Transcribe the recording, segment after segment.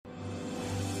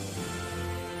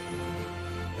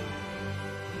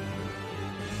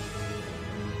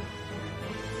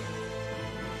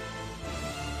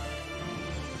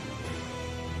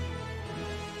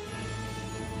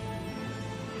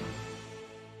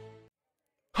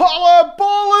Holla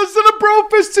ballers and a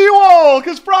brofist to you all,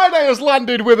 because Friday has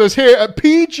landed with us here at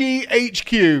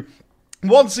PGHQ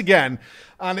once again,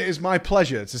 and it is my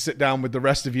pleasure to sit down with the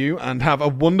rest of you and have a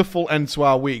wonderful end to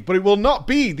our week. But it will not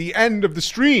be the end of the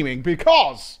streaming,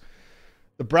 because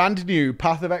the brand new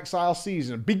Path of Exile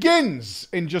season begins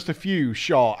in just a few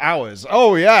short hours.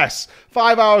 Oh yes,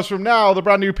 5 hours from now, the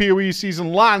brand new PoE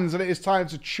season lands, and it is time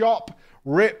to chop,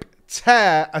 rip,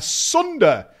 tear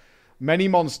asunder many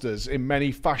monsters in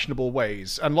many fashionable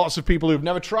ways. And lots of people who've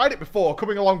never tried it before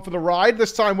coming along for the ride.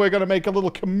 This time we're going to make a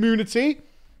little community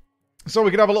so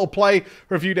we can have a little play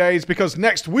for a few days, because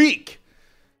next week,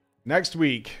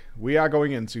 we are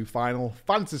going into Final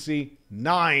Fantasy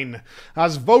IX,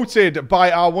 as voted by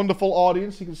our wonderful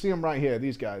audience. You can see them right here,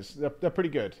 these guys. They're pretty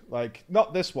good. Like,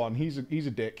 not this one. He's a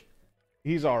dick.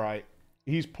 He's alright.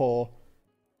 He's poor.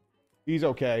 He's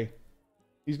okay.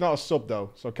 He's not a sub,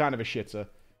 though, so kind of a shitter.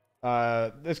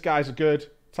 This guy's a good.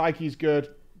 Taiki's good.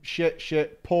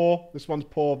 Shit. Poor. This one's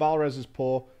poor. Valrez is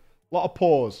poor. A lot of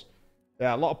pores.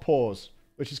 Yeah, a lot of pores,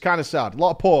 which is kind of sad. A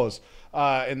lot of pores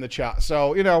in the chat.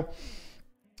 So, you know,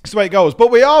 that's the way it goes.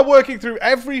 But we are working through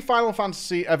every Final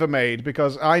Fantasy ever made,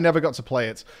 because I never got to play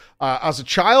it. As a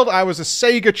child, I was a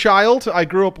Sega child. I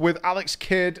grew up with Alex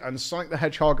Kidd and Sonic the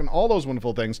Hedgehog and all those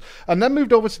wonderful things, and then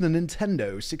moved over to the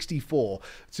Nintendo 64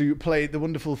 to play the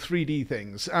wonderful 3D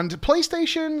things. And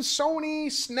PlayStation, Sony,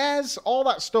 SNES, all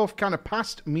that stuff kind of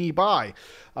passed me by.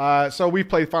 So we've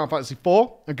played Final Fantasy IV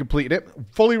and completed it.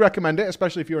 Fully recommend it,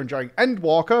 especially if you're enjoying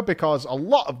Endwalker, because a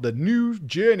lot of the new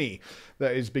journey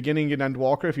that is beginning in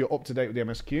Endwalker, if you're up to date with the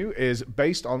MSQ, is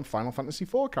based on Final Fantasy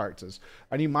IV characters.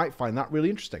 And you might find that really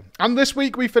interesting. And this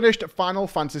week we finished Final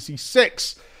Fantasy VI,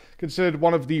 considered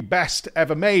one of the best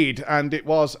ever made, and it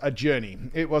was a journey.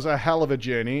 It was a hell of a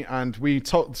journey, and we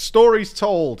stories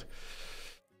told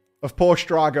of poor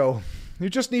Strago, who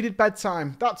just needed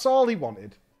bedtime. That's all he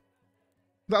wanted.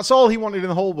 That's all he wanted in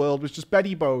the whole world, was just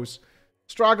Betty Bows.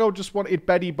 Strago just wanted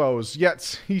Betty Bows,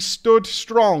 yet he stood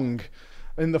strong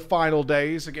in the final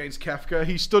days against Kefka.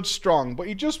 He stood strong, but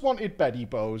he just wanted Betty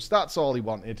Bows. That's all he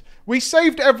wanted. We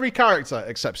saved every character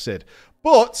except Cid.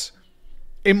 But,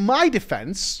 in my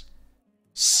defense,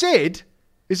 Cid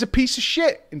is a piece of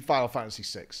shit in Final Fantasy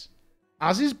VI.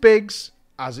 As is Biggs,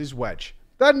 as is Wedge.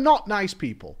 They're not nice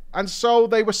people. And so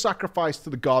they were sacrificed to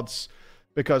the gods,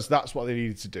 because that's what they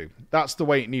needed to do. That's the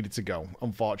way it needed to go,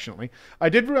 unfortunately. I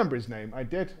did remember his name. I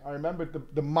did. I remembered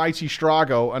the mighty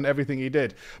Strago and everything he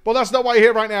did. But that's not why you're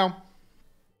here right now.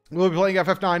 We'll be playing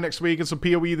FF9 next week and some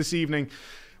PoE this evening.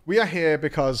 We are here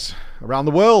because around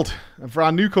the world, and for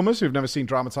our newcomers who've never seen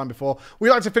Drama Time before, we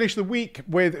like to finish the week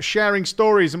with sharing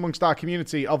stories amongst our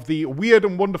community of the weird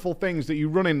and wonderful things that you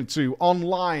run into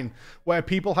online, where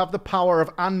people have the power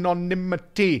of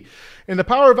anonymity. In the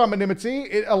power of anonymity,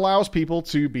 it allows people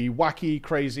to be wacky,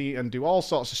 crazy, and do all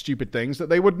sorts of stupid things that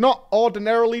they would not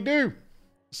ordinarily do.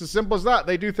 It's as simple as that.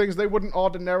 They do things they wouldn't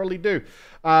ordinarily do.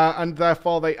 And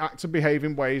therefore, they act and behave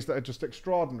in ways that are just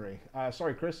extraordinary.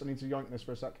 Sorry, Chris. I need to yoink this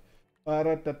for a sec.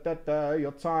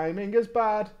 Your timing is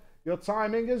bad. Your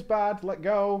timing is bad. Let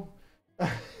go.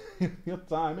 Your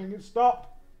timing is...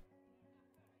 Stop.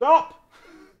 Stop.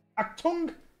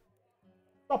 Achtung.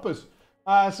 Stoppers.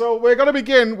 So we're going to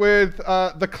begin with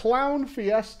the Clown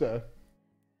Fiesta.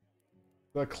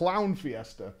 The Clown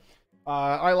Fiesta.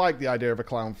 I like the idea of a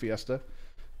Clown Fiesta.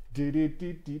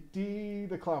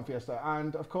 The Clown Fiesta.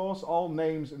 And of course, all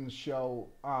names in the show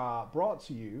are brought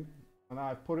to you, and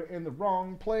I've put it in the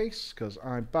wrong place because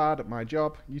I'm bad at my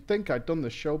job. You'd think I'd done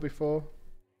this show before,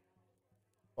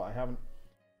 but I haven't.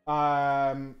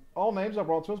 All names are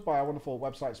brought to us by our wonderful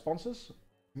website sponsors,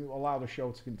 who allow the show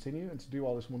to continue and to do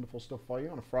all this wonderful stuff for you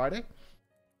on a Friday.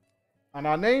 And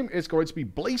our name is going to be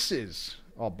Blaces,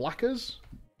 or Blackers.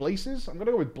 Blaces? I'm going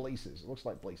to go with Blaces. It looks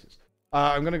like Blaces.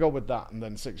 I'm going to go with that, and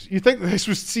then 6. You think this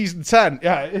was Season 10?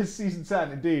 Yeah, it is Season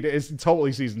 10, indeed. It is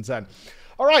totally Season 10.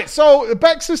 All right, so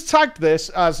Bex has tagged this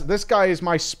as, this guy is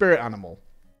my spirit animal.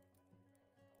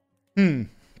 That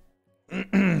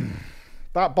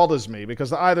bothers me, because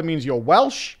that either means you're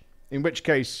Welsh, in which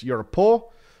case you're a poor,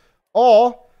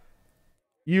 or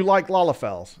you like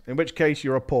Lalafels, in which case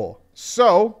you're a poor.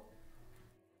 So,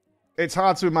 it's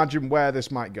hard to imagine where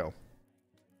this might go.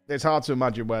 So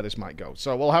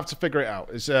we'll have to figure it out.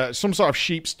 It's some sort of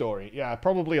sheep story. Yeah,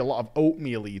 probably a lot of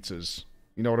oatmeal eaters.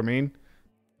 You know what I mean?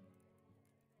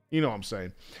 You know what I'm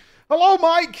saying. Hello,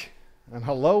 Mike! And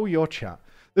hello, your chat.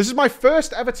 This is my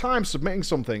first ever time submitting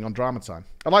something on Drama Time.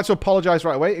 I'd like to apologize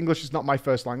right away. English is not my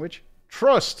first language.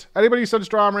 Trust. Anybody who studies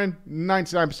drama in,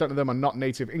 99% of them are not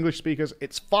native English speakers.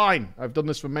 It's fine. I've done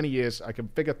this for many years. I can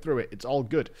figure through it. It's all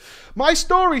good. My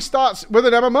story starts with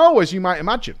an MMO, as you might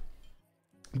imagine.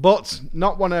 But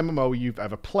not one MMO you've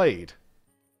ever played.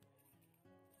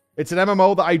 It's an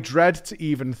MMO that I dread to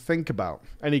even think about.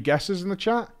 Any guesses in the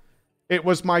chat? It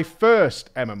was my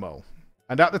first MMO.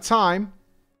 And at the time,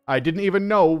 I didn't even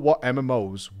know what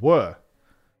MMOs were.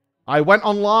 I went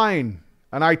online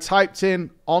and I typed in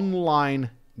online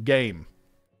game.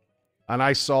 And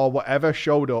I saw whatever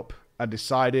showed up and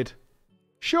decided,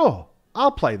 sure,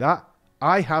 I'll play that.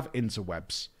 I have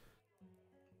interwebs.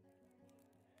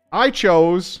 I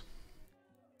chose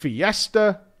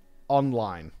Fiesta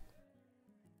Online.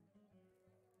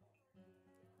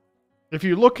 If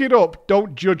you look it up,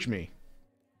 don't judge me.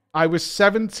 I was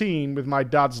 17 with my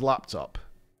dad's laptop.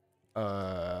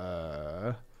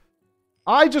 I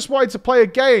just wanted to play a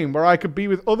game where I could be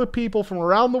with other people from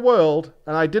around the world,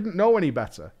 and I didn't know any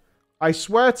better. I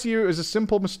swear to you it was a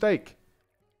simple mistake.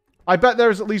 I bet there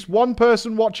is at least one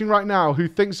person watching right now who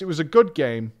thinks it was a good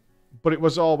game, but it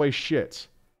was always shit.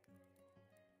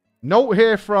 Note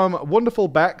here from Wonderful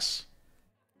Bex.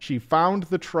 She found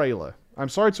the trailer. I'm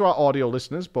sorry to our audio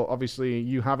listeners, but obviously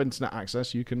you have internet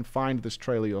access. You can find this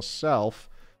trailer yourself.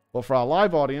 But for our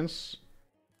live audience,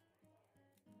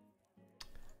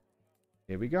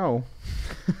 here we go.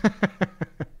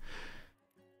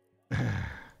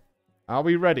 Are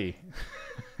we ready?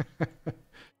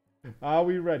 Are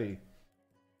we ready?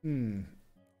 I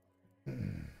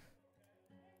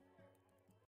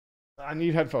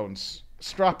need headphones.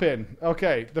 Strap in.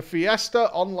 Okay, the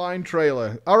Fiesta Online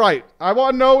trailer. All right, I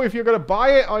want to know if you're going to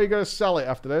buy it or you're going to sell it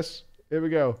after this. Here we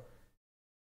go.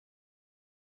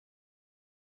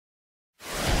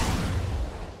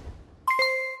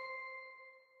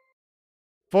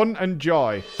 Fun and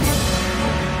joy.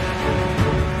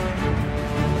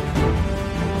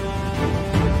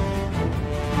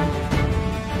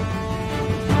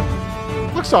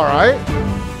 Looks all right.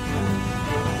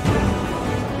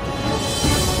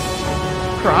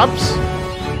 Crabs.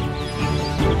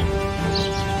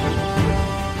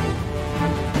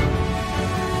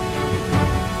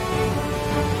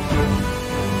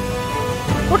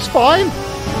 Looks fine.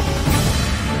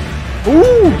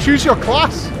 Ooh, choose your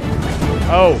class.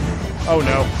 Oh. Oh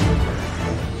no.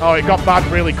 Oh, it got bad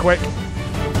really quick.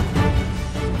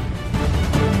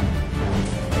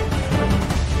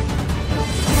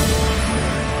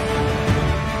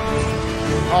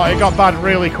 Oh, it got bad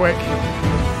really quick.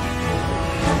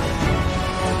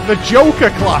 The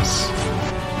Joker class.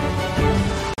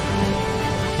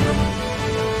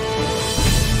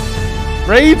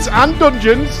 Raids and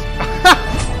dungeons.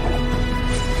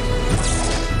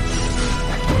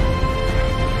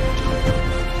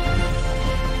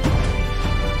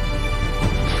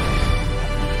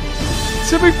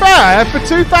 To be fair, for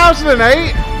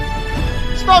 2008,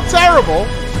 it's not terrible.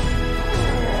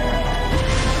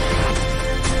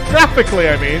 Graphically,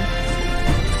 I mean.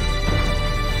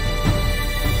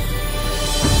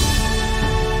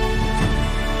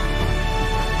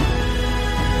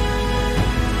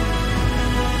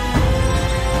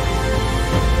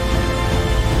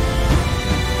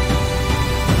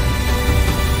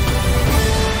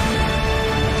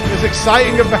 There's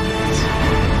exciting events.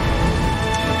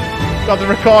 God, the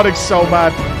recording's so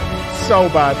bad. So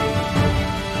bad.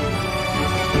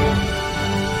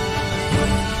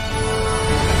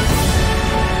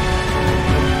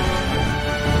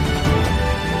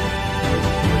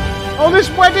 Oh, there's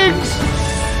weddings!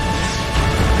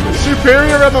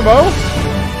 Superior MMO?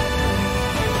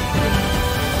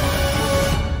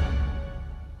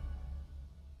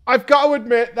 I've got to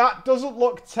admit, that doesn't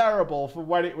look terrible for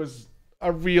when it was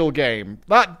a real game.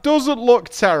 That doesn't look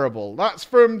terrible. That's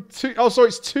from... so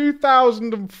it's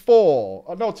 2004.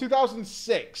 Oh, no,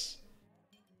 2006.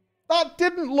 That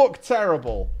didn't look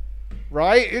terrible.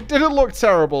 Right? It didn't look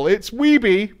terrible. It's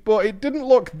weeby, but it didn't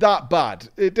look that bad.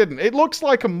 It didn't. It looks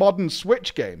like a modern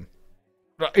Switch game.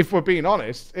 If we're being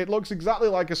honest. It looks exactly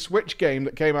like a Switch game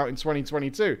that came out in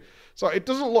 2022. So it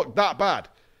doesn't look that bad.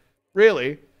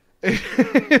 Really.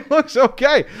 It looks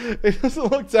okay. It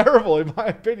doesn't look terrible, in my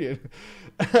opinion.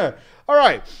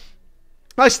 Alright.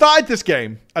 I started this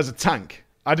game as a tank.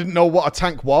 I didn't know what a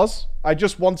tank was. I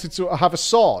just wanted to have a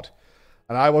sword.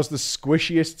 And I was the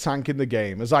squishiest tank in the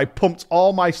game, as I pumped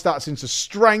all my stats into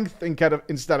strength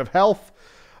instead of health,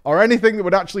 or anything that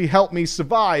would actually help me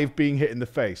survive being hit in the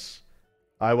face.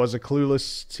 I was a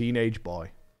clueless teenage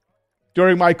boy.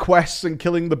 During my quests and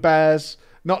killing the bears,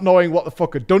 not knowing what the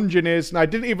fuck a dungeon is, and I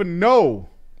didn't even know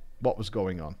what was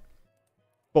going on.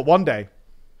 But one day,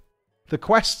 the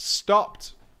quests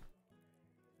stopped.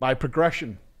 My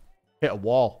progression hit a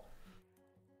wall.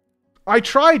 I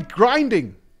tried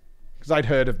grinding because I'd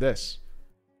heard of this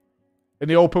in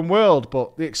the open world,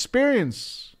 but the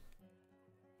experience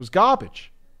was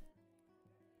garbage.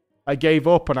 I gave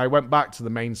up and I went back to the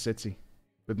main city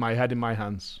with my head in my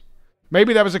hands.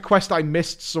 Maybe there was a quest I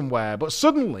missed somewhere, but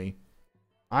suddenly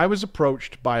I was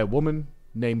approached by a woman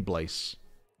named Blaze.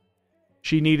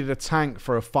 She needed a tank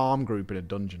for a farm group in a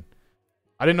dungeon.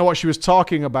 I didn't know what she was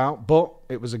talking about, but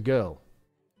it was a girl.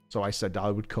 So I said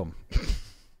I would come.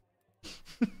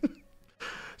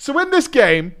 So in this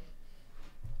game,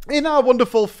 in our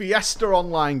wonderful Fiesta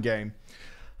Online game,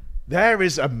 there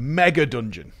is a mega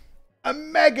dungeon. A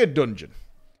mega dungeon.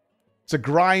 It's a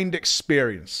grind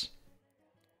experience.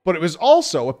 But it was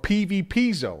also a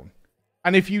PvP zone.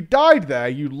 And if you died there,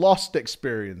 you lost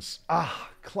experience.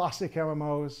 Classic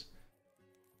MMOs.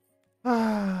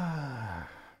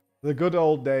 The good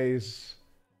old days.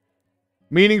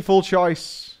 Meaningful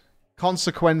choice.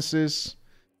 Consequences.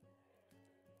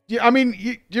 Yeah, I mean,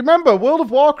 you remember World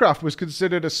of Warcraft was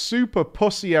considered a super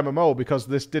pussy MMO because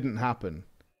this didn't happen.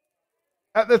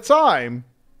 At the time,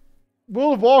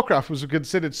 World of Warcraft was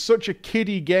considered such a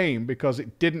kiddie game because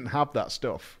it didn't have that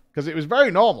stuff. Because it was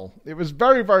very normal. It was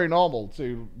very, very normal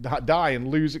to die and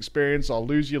lose experience or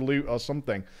lose your loot or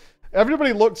something.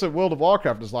 Everybody looked at World of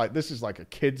Warcraft as like, this is like a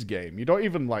kid's game. You don't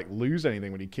even like lose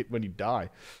anything when you die.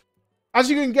 As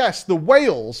you can guess, the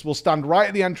whales will stand right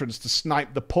at the entrance to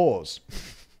snipe the paws.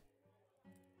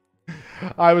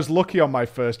 I was lucky on my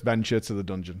first venture to the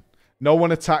dungeon. No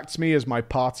one attacked me as my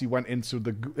party went into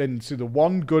the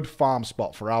one good farm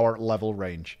spot for our level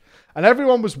range. And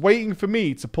everyone was waiting for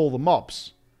me to pull the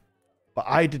mobs. But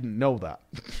I didn't know that.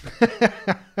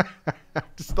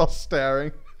 Just stop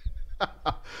staring.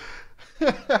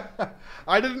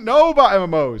 I didn't know about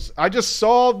MMOs. I just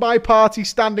saw my party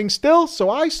standing still, so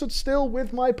I stood still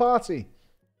with my party.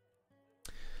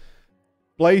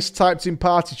 Blaze typed in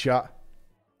party chat.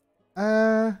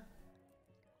 Are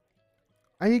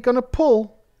you gonna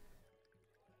pull?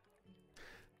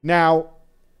 Now,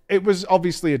 it was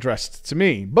obviously addressed to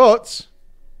me, but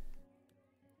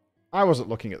I wasn't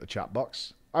looking at the chat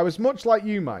box. I was much like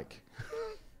you, Mike.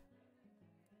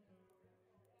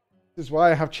 This is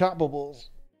why I have chat bubbles.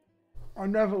 I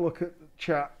never look at the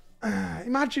chat.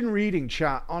 Imagine reading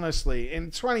chat, honestly, in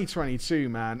 2022,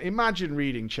 man. Imagine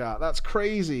reading chat. That's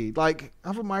crazy. Like,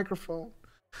 have a microphone.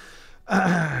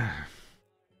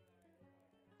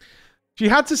 She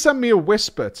had to send me a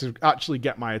whisper to actually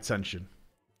get my attention.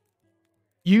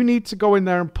 You need to go in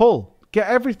there and pull. Get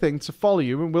everything to follow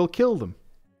you and we'll kill them,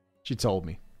 she told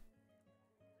me.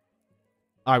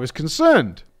 I was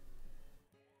concerned.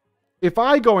 If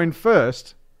I go in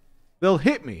first, they'll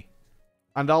hit me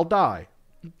and I'll die.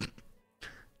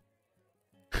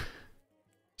 She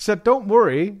said, don't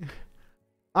worry.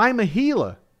 I'm a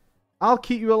healer. I'll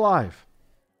keep you alive.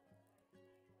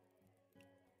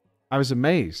 I was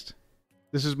amazed.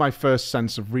 This is my first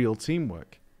sense of real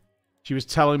teamwork. She was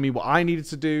telling me what I needed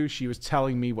to do. She was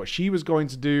telling me what she was going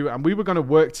to do. And we were going to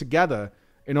work together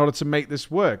in order to make this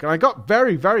work. And I got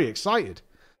very, very excited.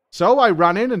 So I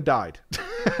ran in and died.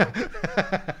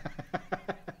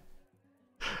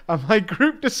 And my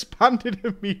group disbanded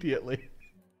immediately.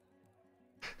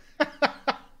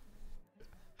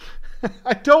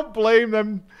 I don't blame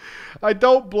them. I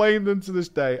don't blame them to this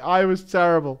day. I was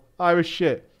terrible. I was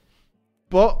shit.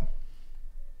 But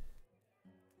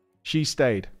she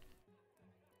stayed.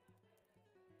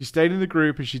 She stayed in the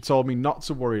group and she told me not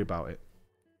to worry about it.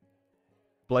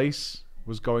 Blaze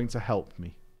was going to help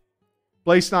me.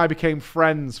 Blaze and I became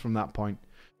friends from that point.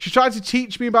 She tried to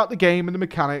teach me about the game and the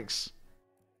mechanics,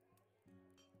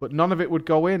 but none of it would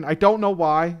go in. I don't know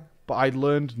why, but I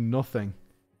learned nothing.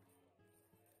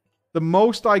 The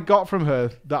most I got from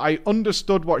her that I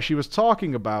understood what she was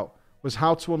talking about was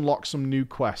how to unlock some new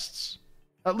quests.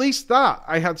 At least that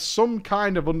I had some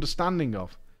kind of understanding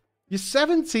of. You're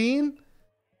 17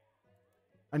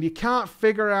 and you can't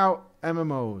figure out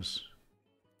MMOs.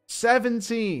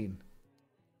 17.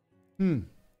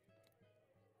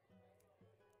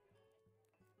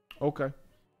 Okay.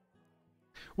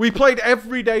 We played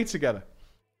every day together.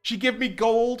 She gave me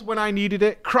gold when I needed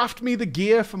it, craft me the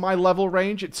gear for my level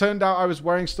range. It turned out I was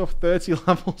wearing stuff 30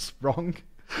 levels wrong.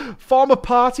 Form a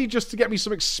party just to get me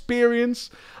some experience.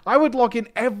 I would log in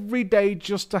every day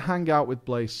just to hang out with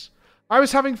Blaze. I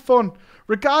was having fun.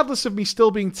 Regardless of me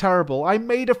still being terrible, I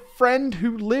made a friend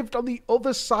who lived on the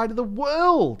other side of the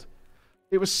world.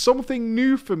 It was something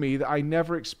new for me that I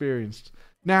never experienced.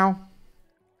 Now,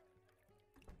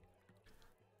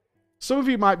 some of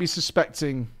you might be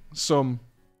suspecting some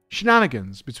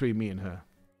shenanigans between me and her.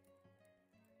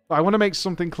 But I want to make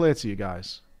something clear to you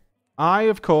guys. I,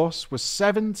 of course, was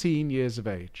 17 years of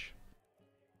age.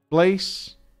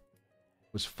 Blaise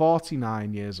was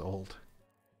 49 years old.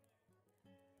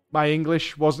 My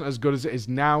English wasn't as good as it is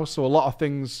now, so a lot of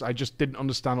things I just didn't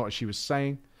understand what she was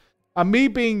saying. And me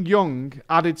being young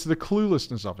added to the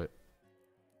cluelessness of it.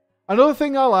 Another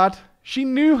thing I'll add, she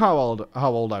knew how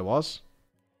old I was.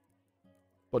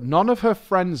 But none of her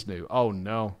friends knew. Oh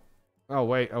no. Oh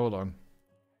wait, hold on.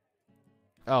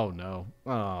 Oh no.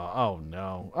 Oh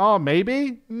no. Oh,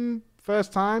 maybe?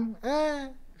 First time? I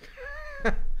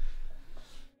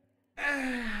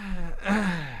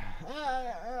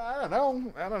don't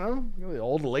know. The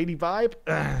old lady vibe.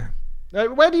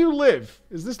 Where do you live?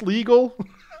 Is this legal?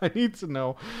 I need to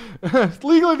know. It's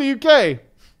legal in the UK.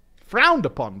 Frowned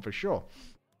upon, for sure.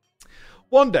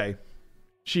 One day,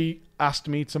 she asked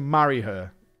me to marry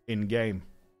her in-game.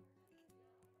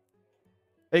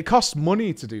 It costs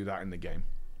money to do that in the game.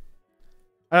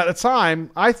 And at the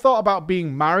time, I thought about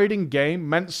being married in-game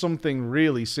meant something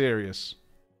really serious.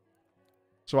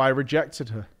 So I rejected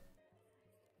her.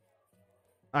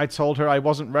 I told her I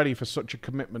wasn't ready for such a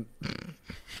commitment.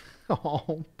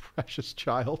 Oh, precious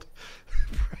child.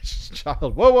 Precious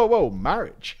child. Whoa.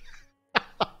 Marriage.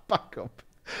 Back up.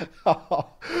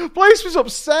 Oh. Blaise was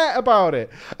upset about it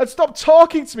and stopped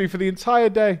talking to me for the entire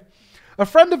day. A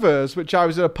friend of hers, which I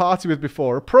was at a party with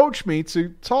before, approached me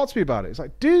to talk to me about it. It's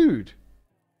like, dude,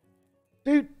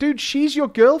 she's your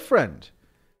girlfriend.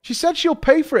 She said she'll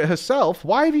pay for it herself.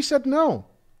 Why have you said no?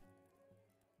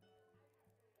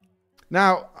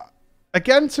 Now,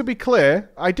 again, to be clear,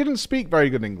 I didn't speak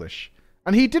very good English.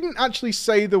 And he didn't actually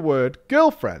say the word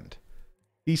girlfriend.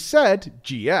 He said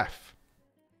GF.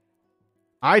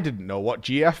 I didn't know what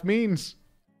GF means.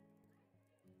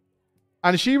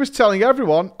 And she was telling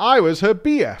everyone I was her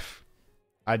BF.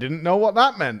 I didn't know what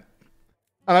that meant.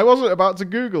 And I wasn't about to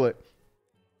Google it.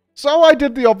 So I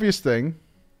did the obvious thing.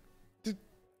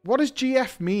 What does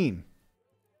GF mean?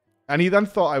 And he then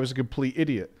thought I was a complete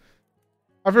idiot.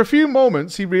 After a few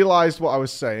moments, he realized what I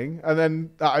was saying, and then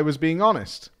that I was being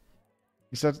honest.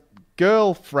 He said,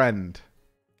 girlfriend.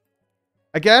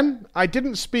 Again, I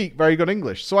didn't speak very good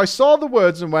English, so I saw the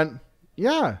words and went,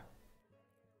 yeah.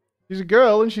 She's a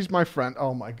girl and she's my friend.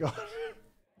 Oh my God.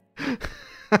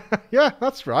 Yeah,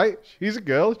 that's right. She's a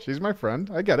girl. She's my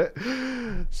friend. I get it.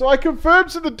 So I confirmed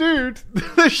to the dude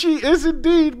that she is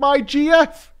indeed my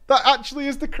GF. That actually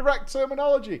is the correct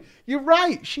terminology. You're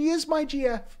right. She is my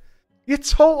GF. You're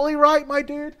totally right, my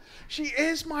dude. She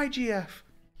is my GF.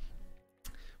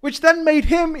 Which then made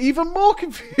him even more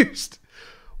confused.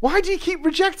 Why do you keep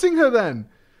rejecting her then?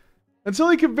 Until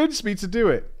he convinced me to do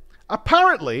it.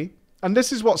 Apparently, and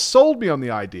this is what sold me on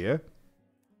the idea,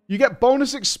 you get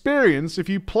bonus experience if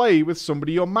you play with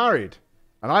somebody you're married.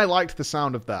 And I liked the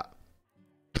sound of that.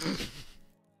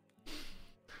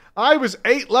 I was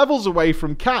 8 levels away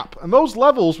from cap, and those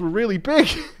levels were really big.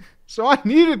 So I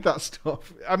needed that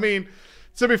stuff. I mean,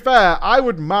 to be fair, I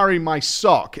would marry my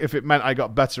sock if it meant I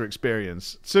got better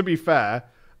experience. To be fair,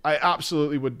 I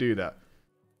absolutely would do that.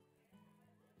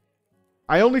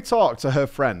 I only talked to her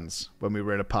friends when we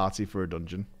were in a party for a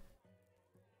dungeon.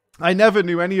 I never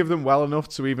knew any of them well enough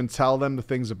to even tell them the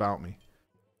things about me.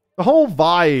 The whole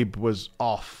vibe was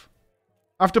off.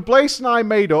 After Blaise and I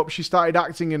made up, she started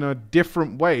acting in a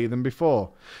different way than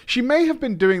before. She may have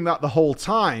been doing that the whole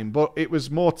time, but it was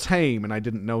more tame and I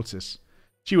didn't notice.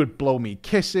 She would blow me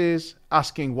kisses,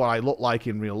 asking what I looked like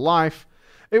in real life.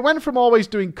 It went from always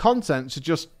doing content to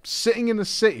just sitting in the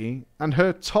city and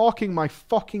her talking my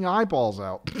fucking eyeballs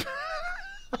out.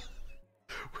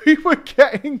 We were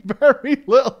getting very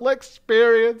little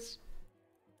experience.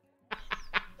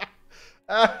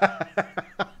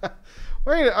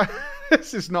 Wait,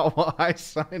 this is not what I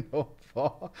signed up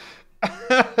for.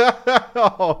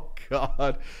 Oh,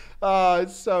 God. Oh,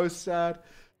 it's so sad.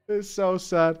 It's so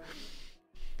sad.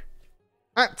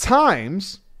 At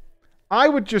times, I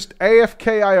would just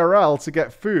AFK IRL to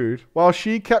get food while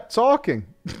she kept talking.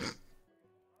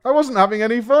 I wasn't having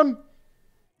any fun.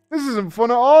 This isn't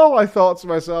fun at all, I thought to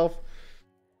myself.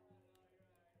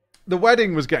 The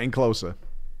wedding was getting closer.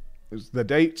 The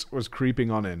date was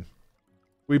creeping on in.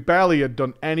 We barely had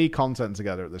done any content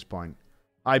together at this point.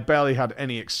 I barely had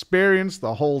any experience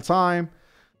the whole time.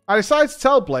 I decided to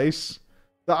tell Blaise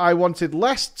that I wanted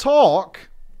less talk,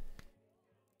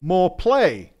 more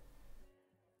play.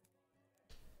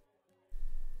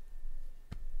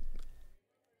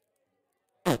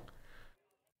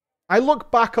 I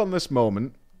look back on this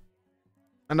moment,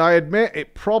 and I admit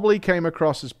it probably came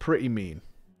across as pretty mean.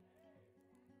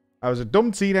 I was a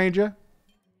dumb teenager,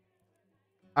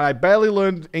 and I barely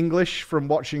learned English from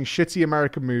watching shitty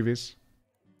American movies.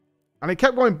 And it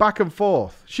kept going back and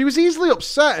forth. She was easily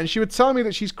upset and she would tell me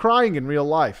that she's crying in real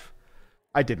life.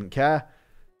 I didn't care.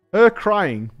 Her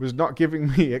crying was not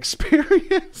giving me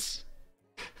experience.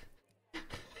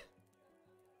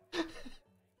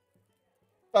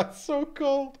 That's so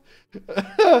cold.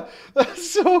 That's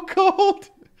so cold.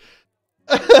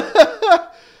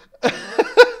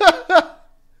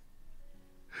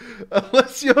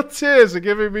 Unless your tears are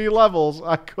giving me levels,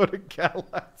 I couldn't care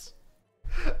less.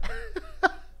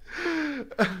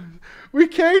 We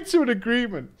came to an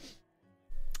agreement.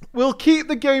 We'll keep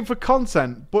the game for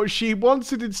content, but she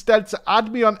wanted instead to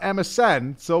add me on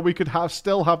MSN so we could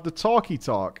still have the talkie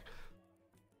talk.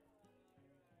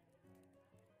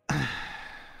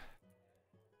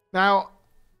 Now,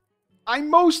 I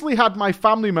mostly had my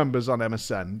family members on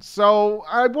MSN, so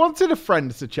I wanted a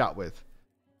friend to chat with.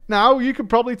 Now, you can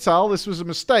probably tell this was a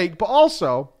mistake, but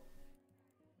also,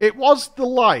 it was the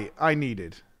light I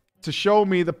needed to show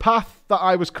me the path that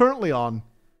I was currently on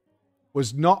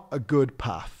was not a good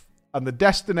path, and the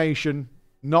destination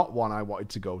not one I wanted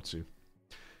to go to.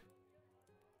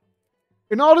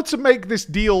 In order to make this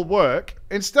deal work,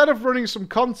 instead of running some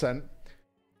content,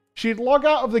 she'd log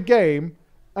out of the game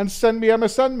and send me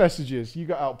MSN messages. You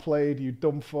got outplayed, you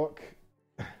dumb fuck.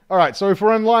 Alright, so if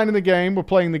we're online in the game, we're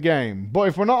playing the game. But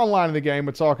if we're not online in the game,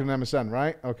 we're talking MSN,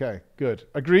 right? Okay, good.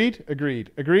 Agreed?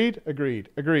 Agreed. Agreed? Agreed.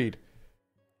 Agreed.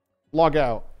 Log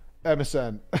out.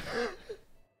 MSN.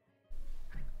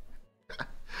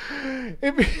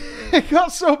 It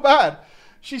got so bad.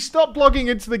 She stopped logging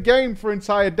into the game for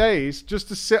entire days just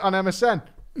to sit on MSN.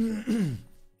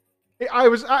 I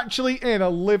was actually in a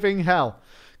living hell.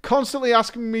 Constantly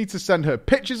asking me to send her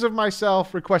pictures of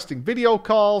myself, requesting video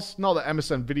calls. Not that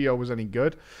MSN video was any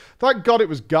good. Thank God it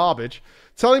was garbage.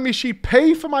 Telling me she'd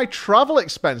pay for my travel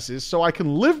expenses so I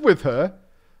can live with her.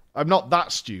 I'm not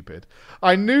that stupid.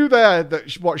 I knew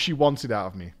what she wanted out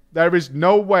of me. There is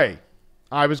no way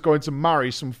I was going to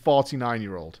marry some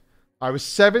 49-year-old. I was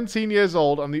 17 years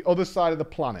old on the other side of the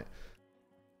planet.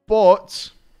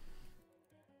 But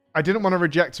I didn't want to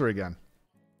reject her again.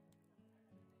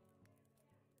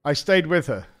 I stayed with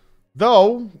her,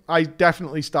 though I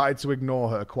definitely started to ignore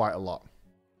her quite a lot.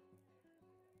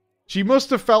 She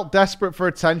must have felt desperate for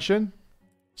attention,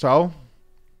 so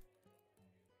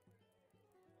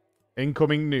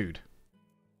incoming nude.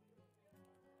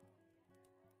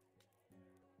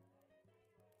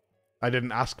 I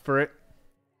didn't ask for it,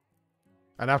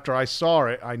 and after I saw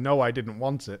it, I know I didn't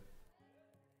want it.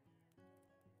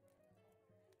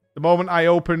 The moment I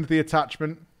opened the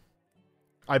attachment,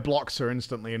 I blocked her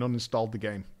instantly and uninstalled the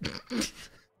game.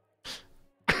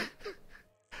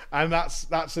 And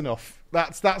that's enough.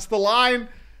 That's the line.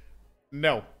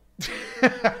 No.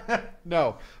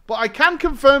 No. But I can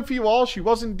confirm for you all, she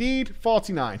was indeed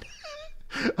 49.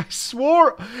 I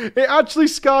swore. It actually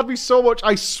scarred me so much.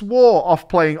 I swore off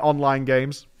playing online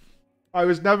games. I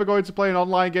was never going to play an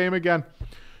online game again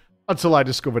until I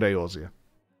discovered Eorzea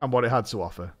and what it had to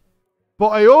offer. But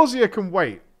Eorzea can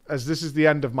wait, as this is the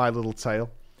end of my little tale.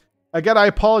 Again, I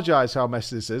apologise how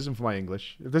messy this is and for my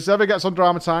English. If this ever gets on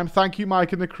Drama Time, thank you,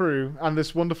 Mike and the crew, and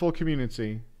this wonderful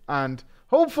community. And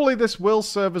hopefully this will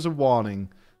serve as a warning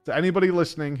to anybody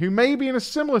listening who may be in a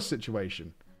similar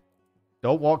situation.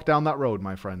 Don't walk down that road,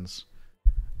 my friends.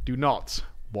 Do not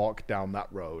walk down that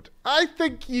road. I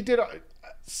think you did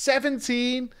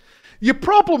 17. Your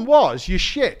problem was you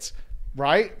shit,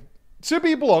 right? To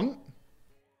be blunt,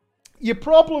 your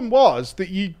problem was that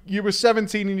you were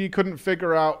 17 and you couldn't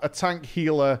figure out a tank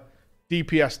healer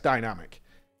DPS dynamic,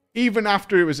 even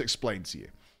after it was explained to you.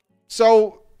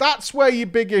 So that's where your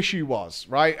big issue was,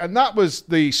 right? And that was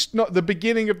the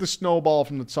beginning of the snowball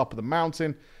from the top of the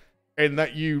mountain, in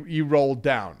that you rolled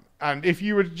down. And if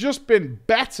you had just been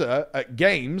better at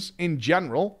games in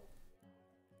general,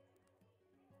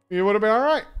 you would have been all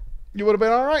right. You would have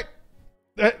been all right.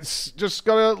 It's just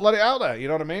gotta let it out there, you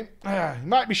know what I mean? He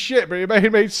might be shit, but he may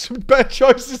have made some better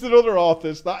choices than other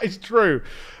authors. That is true.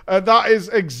 That is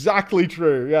exactly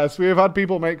true. Yes, we have had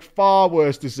people make far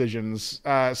worse decisions.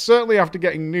 Certainly after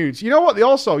getting nudes. You know what?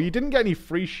 You didn't get any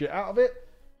free shit out of it,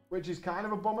 which is kind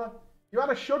of a bummer. You had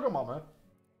a sugar mama.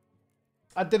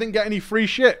 I didn't get any free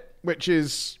shit, which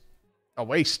is a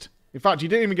waste. In fact, you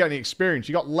didn't even get any experience.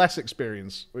 You got less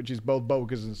experience, which is both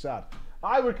bogus and sad.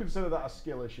 I would consider that a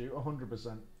skill issue,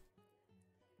 100%.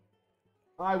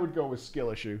 I would go with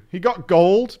skill issue. He got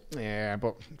gold. Yeah,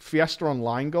 but Fiesta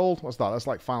Online gold? What's that? That's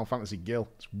like Final Fantasy Gil.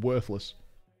 It's worthless.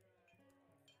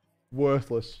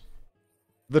 Worthless.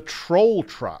 The Troll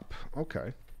Trap.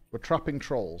 Okay. We're trapping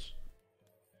trolls.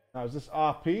 Now, is this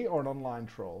RP or an online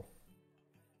troll?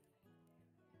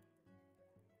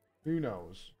 Who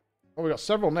knows? Oh, we got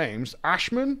several names.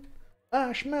 Ashman.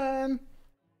 Ashman.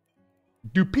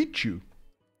 Dupichu.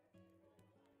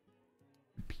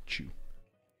 Dupichu.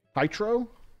 Hydro.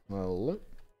 Well,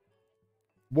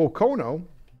 Wokono.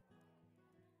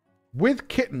 With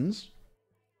kittens.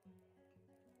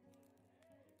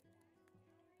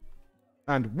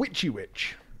 And Witchy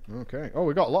Witch. Okay. Oh,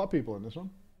 we got a lot of people in this one.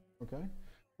 Okay.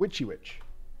 Witchy Witch.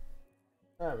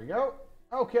 There we go.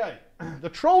 Okay. The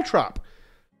Troll Trap.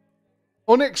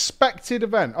 Unexpected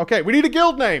event. Okay, we need a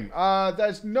guild name.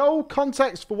 There's no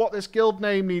context for what this guild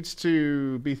name needs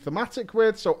to be thematic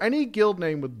with, so any guild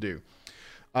name would do.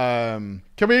 Can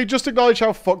we just acknowledge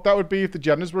how fucked that would be if the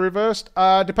genders were reversed?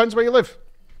 Depends where you live.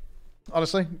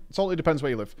 Honestly, it totally depends where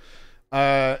you live.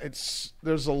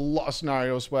 There's a lot of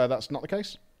scenarios where that's not the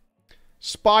case.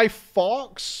 Spy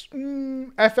Fox,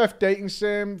 FF Dating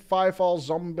Sim, Firefall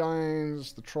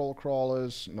Zombies, The Troll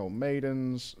Crawlers, No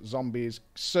Maidens, Zombies,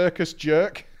 Circus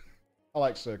Jerk. I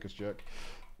like Circus Jerk.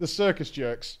 The Circus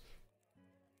Jerks.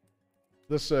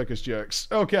 The Circus Jerks.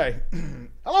 Okay.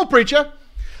 Hello, Preacher.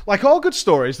 Like all good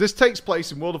stories, this takes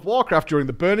place in World of Warcraft during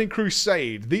the Burning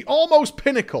Crusade, the almost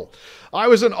pinnacle. I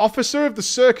was an officer of the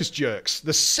Circus Jerks,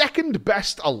 the second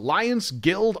best alliance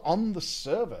guild on the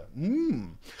server.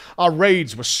 Our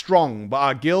raids were strong, but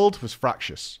our guild was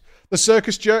fractious. The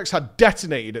Circus Jerks had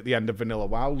detonated at the end of Vanilla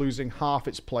WoW, losing half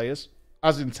its players.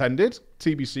 As intended,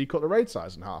 TBC cut the raid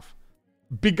size in half.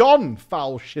 Begone,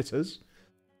 foul shitters.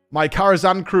 My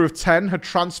Karazhan crew of 10 had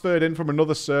transferred in from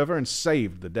another server and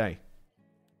saved the day.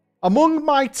 Among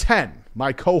my 10,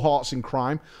 my cohorts in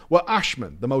crime, were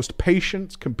Ashman, the most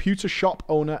patient computer shop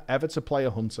owner ever to play a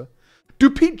hunter,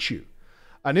 Dupichu,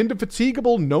 an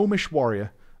indefatigable gnomish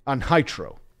warrior, and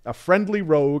Hydro, a friendly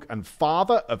rogue and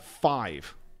father of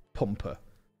 5, pumper.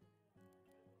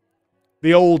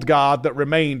 The old guard that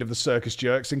remained of the Circus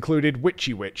Jerks included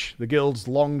Witchy Witch, the guild's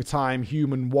long-time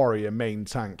human warrior main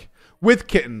tank, with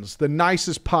Kittens, the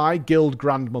nicest pie guild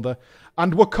grandmother,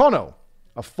 and Wakono,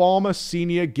 a former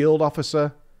senior guild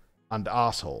officer and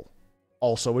arsehole,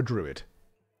 also a druid.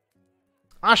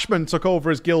 Ashman took over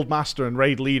as guild master and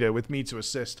raid leader with me to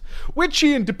assist.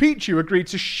 Witchy and Dupichu agreed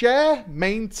to share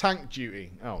main tank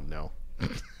duty. Oh no.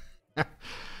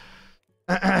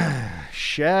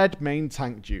 Shared main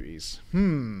tank duties.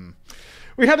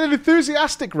 We had an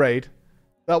enthusiastic raid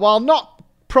that, while not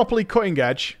properly cutting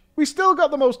edge, we still got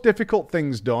the most difficult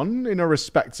things done in a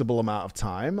respectable amount of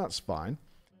time. That's fine.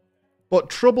 But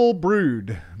trouble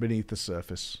brewed beneath the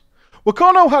surface.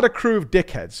 Wakono had a crew of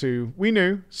dickheads who, we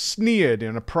knew, sneered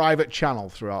in a private channel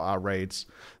throughout our raids.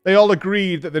 They all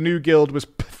agreed that the new guild was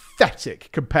pathetic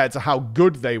compared to how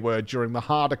good they were during the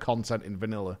harder content in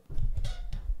vanilla.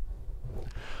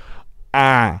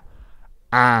 I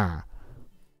done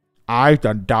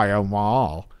die on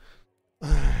wall.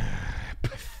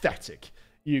 Pathetic.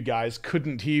 You guys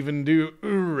couldn't even do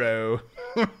Uro.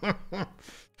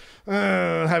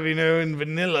 Have you know, in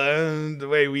vanilla, the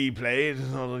way we played,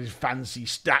 all these fancy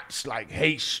stats like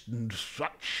haste and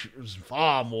such was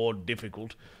far more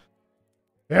difficult.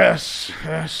 Yes,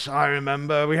 I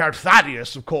remember. We had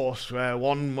Thaddeus, of course, where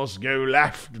one must go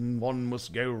left and one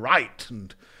must go right,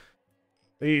 and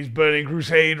these Burning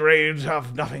Crusade raids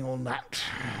have nothing on that.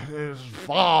 There's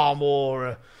far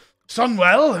more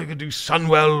Sunwell. I could do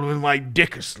Sunwell with my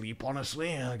dick asleep,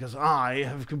 honestly, because I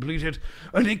have completed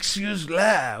Onyxia's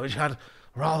Lair, which had a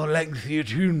rather lengthy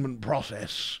attunement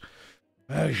process.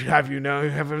 I should have you know,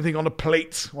 have everything on a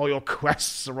plate while your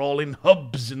quests are all in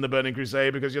hubs in the Burning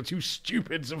Crusade because you're too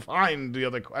stupid to find the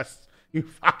other quests. You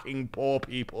fucking poor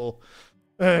people.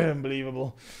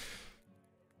 Unbelievable.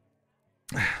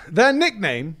 Their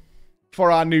nickname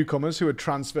for our newcomers who had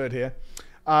transferred here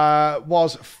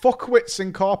was Fuckwits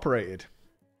Incorporated.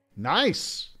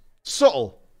 Nice.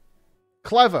 Subtle.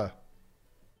 Clever.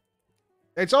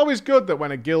 It's always good that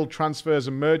when a guild transfers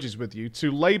and merges with you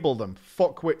to label them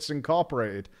Fuckwits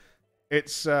Incorporated.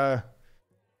 It's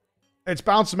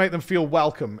bound to make them feel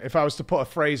welcome if I was to put a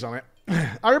phrase on it.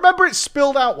 I remember it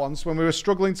spilled out once when we were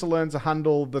struggling to learn to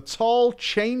handle the tall,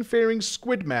 chain-fearing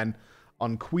squid men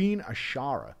on Queen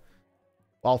Ashara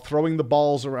while throwing the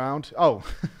balls around. Oh.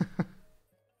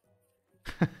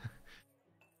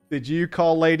 Did you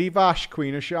call Lady Vash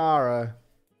Queen Ashara?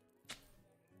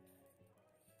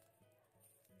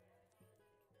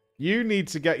 You need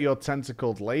to get your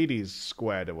tentacled ladies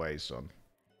squared away, son.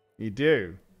 You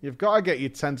do. You've got to get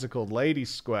your tentacled ladies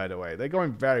squared away. They go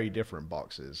in very different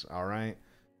boxes, all right?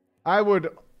 I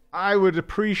would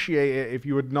appreciate it if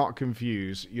you would not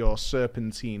confuse your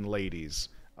serpentine ladies,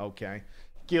 okay?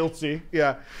 Guilty,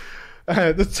 yeah.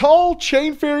 The tall,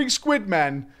 chain-fearing squid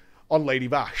men on Lady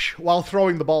Vash while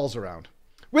throwing the balls around.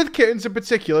 With Kittens in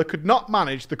particular, could not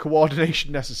manage the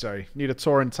coordination necessary. Need a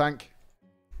touring tank.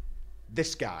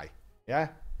 This guy. Yeah?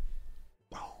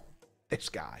 Oh, this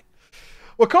guy.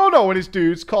 Wakono and his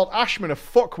dudes called Ashman a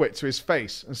fuckwit to his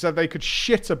face and said they could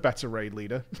shit a better raid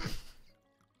leader.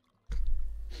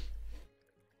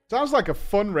 Sounds like a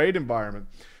fun raid environment.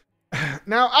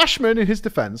 Now, Ashman, in his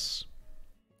defense,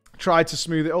 tried to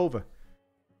smooth it over.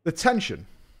 The tension,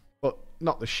 but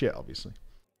not the shit, obviously.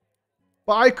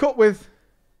 But I cut with,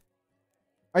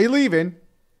 are you leaving?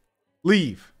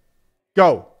 Leave.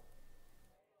 Go.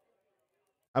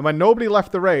 And when nobody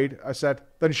left the raid, I said,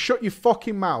 then shut your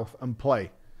fucking mouth and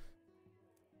play.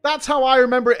 That's how I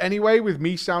remember it anyway, with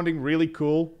me sounding really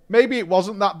cool. Maybe it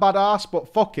wasn't that badass,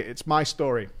 but fuck it, it's my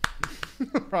story.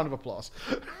 Round of applause.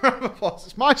 Round of applause.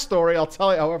 It's my story, I'll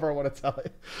tell it however I want to tell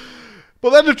it.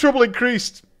 But then the trouble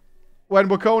increased when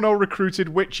Wakono recruited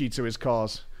Witchy to his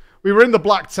cause. We were in the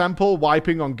Black Temple,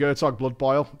 wiping on Gurtog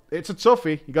Bloodboil. It's a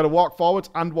toughie. You got to walk forwards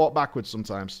and walk backwards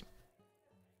sometimes.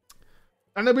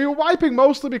 And then we were wiping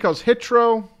mostly because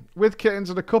Hitro, with Kittens,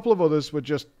 and a couple of others were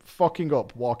just fucking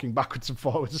up, walking backwards and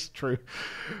forwards. True.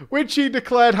 Witchy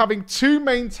declared having 2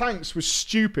 main tanks was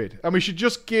stupid, and we should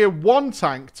just gear 1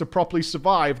 tank to properly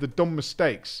survive the dumb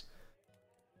mistakes.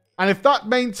 And if that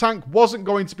main tank wasn't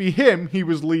going to be him, he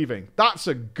was leaving. That's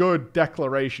a good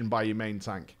declaration by your main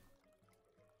tank.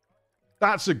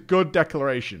 That's a good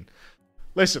declaration.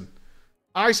 Listen,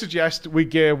 I suggest we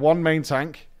gear 1 main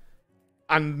tank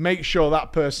and make sure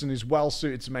that person is well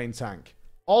suited to main tank.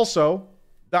 Also,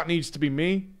 that needs to be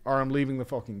me or I'm leaving the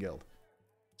fucking guild.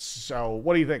 So,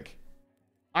 what do you think?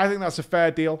 I think that's a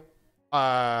fair deal.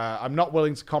 I'm not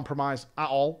willing to compromise at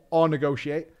all or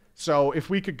negotiate. So, if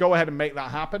we could go ahead and make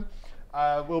that happen,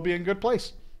 we'll be in good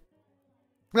place.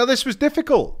 Now, this was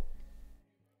difficult.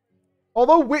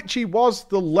 Although Witchy was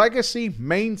the legacy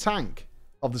main tank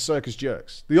of the Circus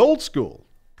Jerks, the old school,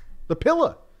 the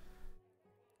pillar,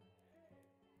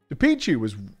 Depichu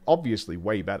was obviously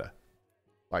way better.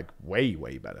 Like, way,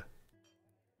 way better.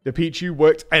 Depichu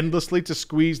worked endlessly to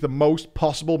squeeze the most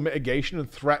possible mitigation and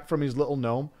threat from his little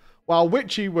gnome, while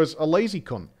Witchy was a lazy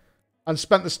cunt and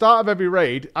spent the start of every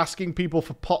raid asking people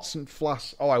for pots and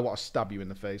flasks. Oh, I want to stab you in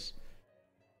the face.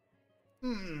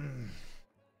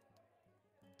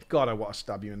 God, I want to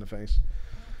stab you in the face.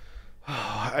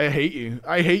 Oh, I hate you.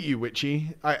 I hate you,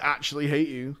 Witchy. I actually hate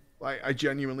you. Like, I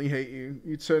genuinely hate you.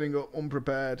 You're turning up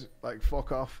unprepared. Like,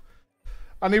 fuck off.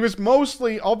 And he was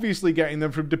mostly, obviously, getting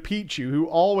them from Depichu, who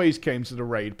always came to the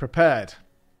raid prepared.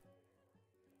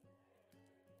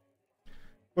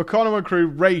 Wakono and crew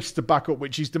raced to back up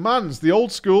Witchy's demands. The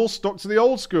old school stuck to the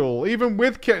old school. Even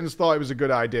with Kittens thought it was a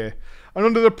good idea. And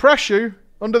under the pressure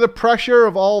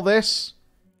of all this,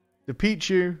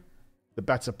 Depichu, the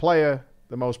better player,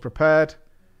 the most prepared,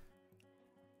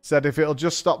 said if it'll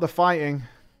just stop the fighting,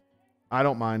 I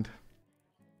don't mind.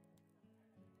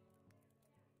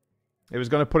 It was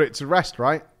going to put it to rest,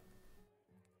 right?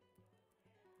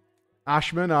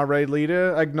 Ashman, our raid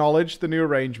leader, acknowledged the new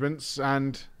arrangements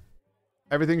and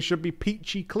everything should be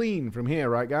peachy clean from here,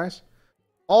 right, guys?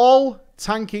 All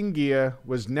tanking gear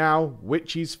was now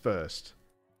Witchy's first.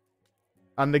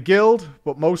 And the guild,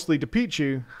 but mostly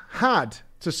Depichu, had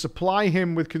to supply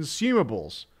him with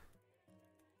consumables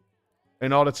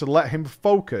in order to let him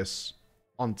focus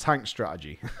on tank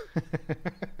strategy.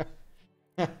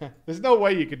 There's no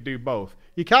way you could do both.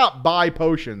 You can't buy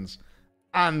potions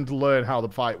and learn how the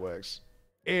fight works.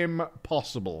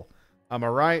 Impossible. Am I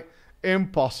right?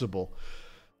 Impossible.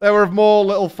 There were more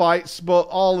little fights, but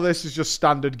all of this is just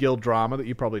standard guild drama that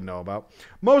you probably know about.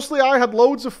 Mostly I had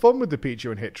loads of fun with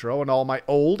Depichu and Hitro and all my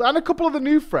old and a couple of the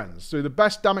new friends through the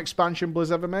best damn expansion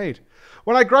Blizz ever made.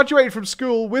 When I graduated from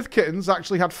school with Kittens, I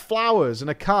actually had flowers and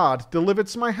a card delivered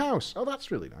to my house. Oh,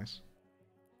 that's really nice.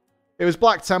 It was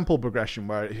Black Temple progression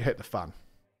where it hit the fan.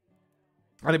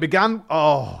 And it began...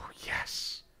 Oh,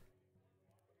 yes.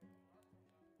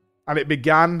 And it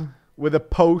began with a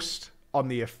post on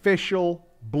the official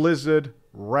Blizzard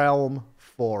Realm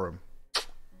forum.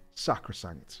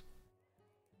 Sacrosanct.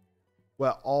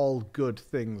 Where all good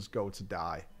things go to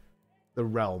die. The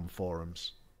Realm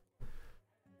forums.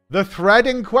 The thread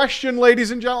in question,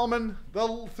 ladies and gentlemen.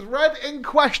 The thread in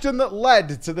question that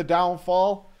led to the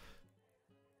downfall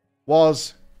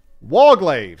was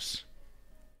Warglaves.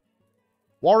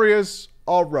 Warriors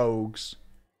or rogues?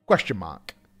 Question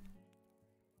mark.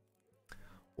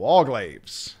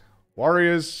 Warglaves.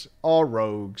 Warriors or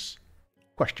rogues?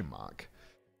 Question mark.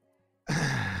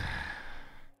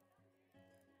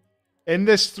 In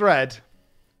this thread,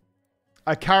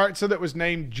 a character that was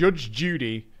named Judge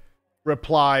Judy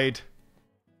replied,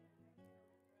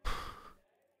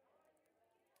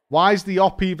 Why's the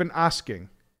op even asking?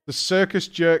 The circus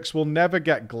jerks will never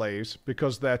get glaives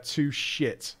because they're too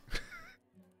shit.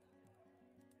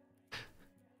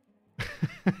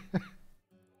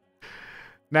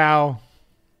 Now,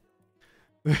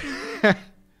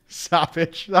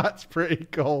 savage, that's pretty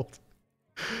cold.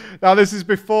 Now, this is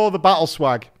before the battle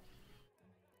swag.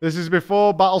 This is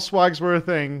before battle swags were a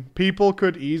thing. People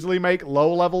could easily make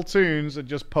low-level tunes and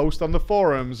just post on the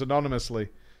forums anonymously.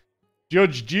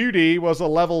 Judge Judy was a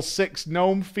level 6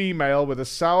 gnome female with a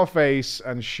sour face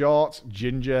and short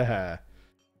ginger hair.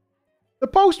 The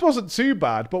post wasn't too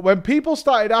bad, but when people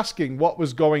started asking what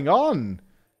was going on,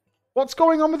 what's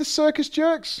going on with the circus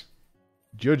jerks?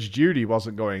 Judge Judy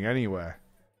wasn't going anywhere.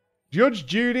 Judge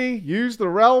Judy used the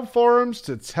Realm forums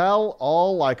to tell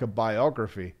all like a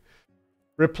biography.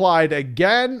 Replied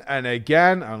again and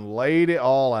again and laid it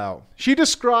all out. She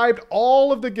described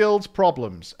all of the guild's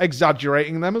problems,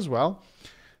 exaggerating them as well.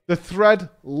 The thread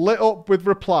lit up with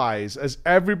replies as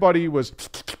everybody was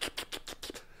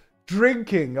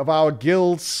drinking of our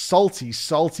guild's salty,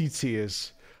 salty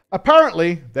tears.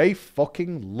 Apparently, they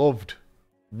fucking loved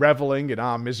reveling in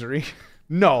our misery.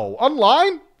 No,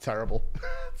 online? Terrible.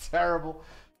 Terrible.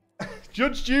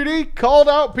 Judge Judy called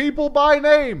out people by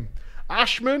name.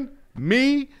 Ashman,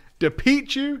 me,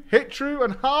 DePichu, Hitru,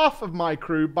 and half of my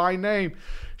crew by name.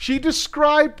 She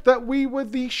described that we were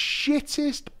the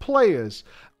shittest players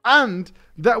and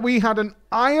that we had an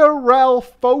IRL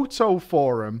photo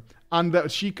forum and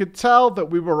that she could tell that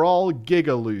we were all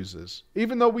giga losers,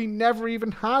 even though we never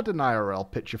even had an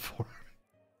IRL picture forum.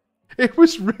 It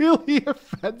was really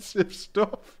offensive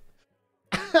stuff.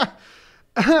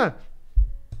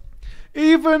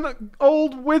 Even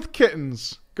old with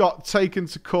kittens got taken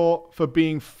to court for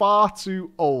being far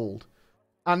too old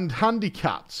and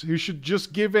handicapped who should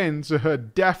just give in to her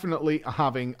definitely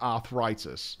having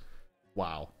arthritis.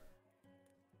 Wow.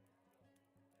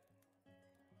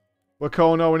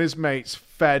 Wakono and his mates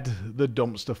fed the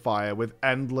dumpster fire with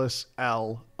endless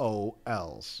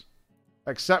LOLs.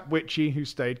 Except Witchy, who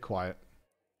stayed quiet.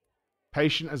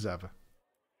 Patient as ever.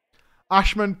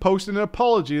 Ashman posted an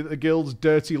apology that the guild's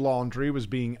dirty laundry was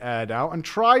being aired out and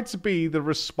tried to be the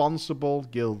responsible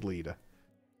guild leader.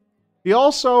 He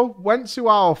also went to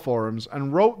our forums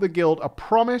and wrote the guild a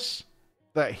promise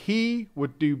that he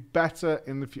would do better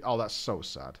in the future. Oh, that's so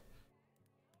sad.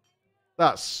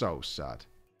 That's so sad.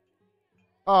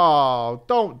 Oh,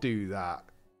 don't do that.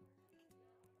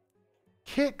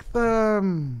 Kick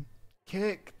them.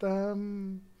 Kick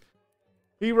them.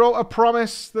 He wrote a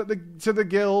promise to the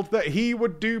guild that he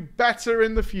would do better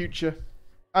in the future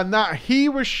and that he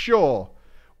was sure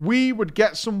we would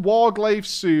get some Warglaives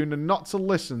soon and not to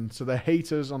listen to the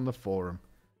haters on the forum.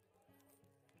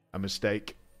 A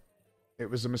mistake. It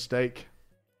was a mistake.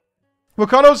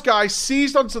 Wakono's guys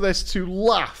seized onto this to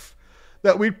laugh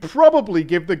that we'd probably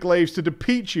give the glaives to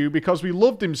DePichu because we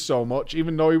loved him so much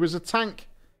even though he was a tank.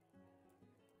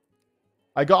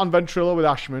 I got on Ventrilo with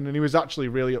Ashman, and he was actually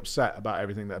really upset about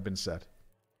everything that had been said.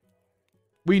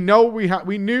 We knew we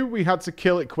had to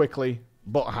kill it quickly,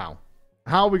 but how?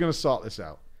 How are we going to sort this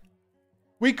out?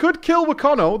 We could kill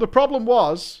Wakono. The problem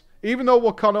was, even though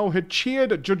Wakono had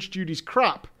cheered at Judge Judy's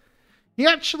crap, he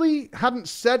actually hadn't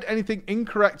said anything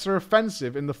incorrect or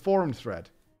offensive in the forum thread.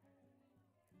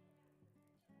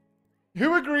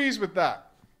 Who agrees with that?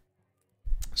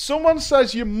 Someone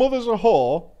says your mother's a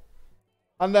whore,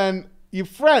 and then your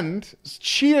friend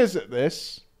cheers at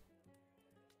this.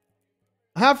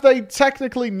 Have they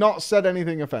technically not said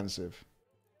anything offensive?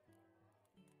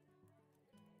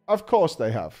 Of course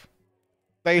they have.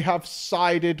 They have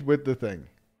sided with the thing.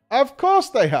 Of course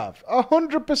they have.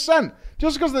 100%.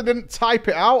 Just because they didn't type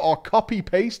it out or copy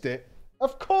paste it.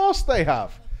 Of course they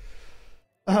have.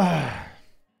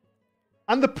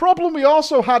 And the problem we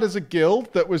also had as a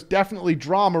guild that was definitely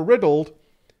drama riddled,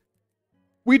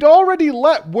 we'd already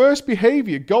let worse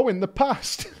behavior go in the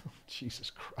past.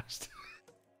 Jesus Christ.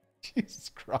 Jesus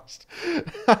Christ.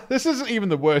 This isn't even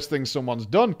the worst thing someone's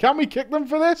done. Can we kick them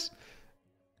for this?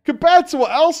 Compared to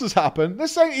what else has happened,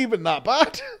 this ain't even that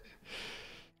bad.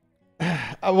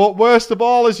 And what worst of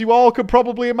all, as you all could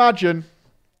probably imagine,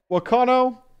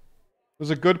 Wakono was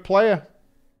a good player.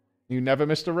 You never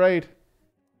missed a raid.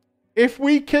 If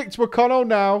we kicked Wakono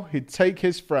now, he'd take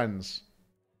his friends.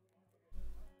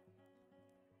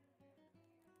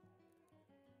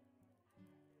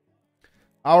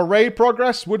 Our raid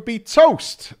progress would be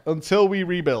toast until we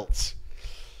rebuilt.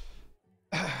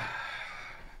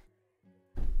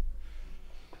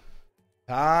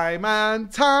 Time and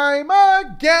time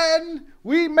again,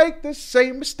 we make the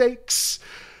same mistakes.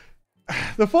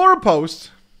 The forum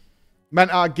post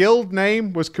meant our guild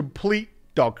name was complete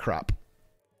dog crap.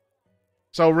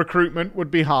 So recruitment would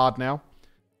be hard now.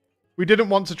 We didn't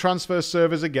want to transfer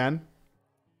servers again.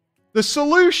 The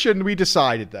solution we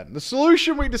decided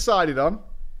on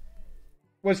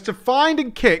was to find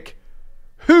and kick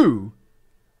who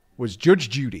was Judge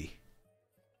Judy.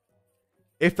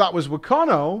 If that was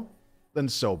Wakano, then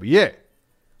so be it.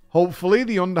 Hopefully,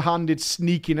 the underhanded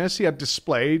sneakiness he had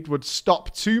displayed would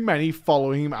stop too many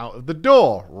following him out of the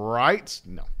door, right?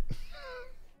 No.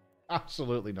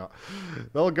 Absolutely not.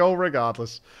 They'll go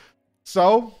regardless.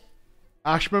 So,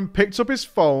 Ashman picked up his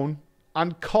phone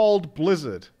and called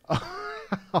Blizzard.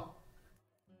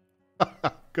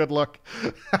 Good luck.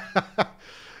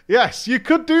 Yes, you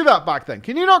could do that back then.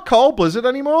 Can you not call Blizzard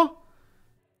anymore?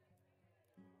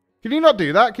 Can you not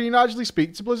do that? Can you not actually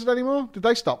speak to Blizzard anymore? Did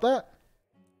they stop that?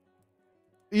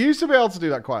 You used to be able to do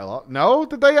that quite a lot. No?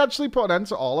 Did they actually put an end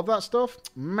to all of that stuff?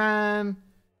 Man.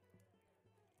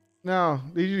 No.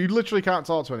 You literally can't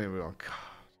talk to anyone. Oh, God.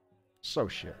 So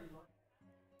shit.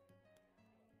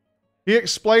 He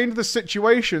explained the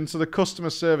situation to the customer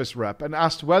service rep and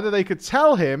asked whether they could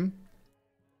tell him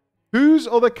whose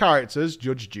other characters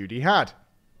Judge Judy had.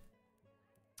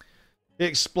 He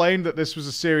explained that this was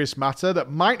a serious matter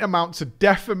that might amount to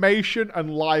defamation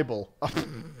and libel.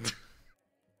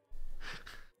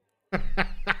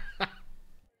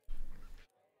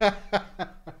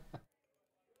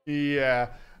 Yeah.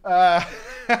 I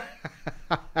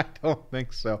don't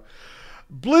think so.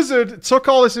 Blizzard took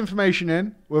all this information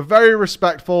in, were very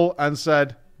respectful, and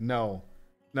said, no,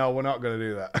 we're not going to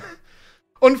do that.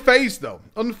 Unfazed, though.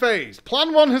 Unfazed.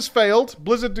 Plan 1 has failed.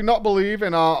 Blizzard do not believe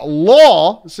in our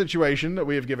law situation that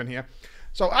we have given here.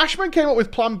 So Ashman came up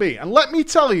with Plan B. And let me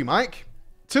tell you, Mike,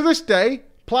 to this day,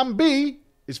 Plan B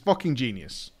is fucking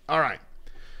genius. All right.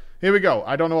 Here we go.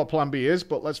 I don't know what Plan B is,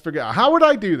 but let's figure out. How would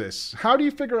I do this? How do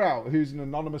you figure out who's an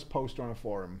anonymous poster on a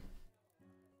forum?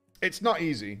 It's not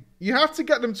easy. You have to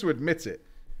get them to admit it.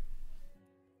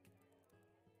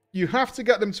 You have to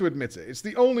get them to admit it. It's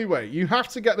the only way. You have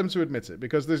to get them to admit it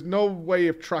because there's no way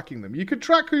of tracking them. You could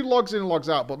track who logs in and logs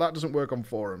out, but that doesn't work on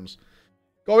forums.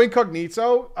 Go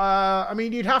incognito. I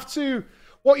mean, you'd have to...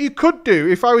 What you could do,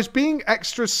 if I was being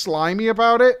extra slimy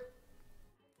about it,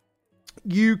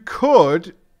 you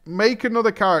could make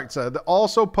another character that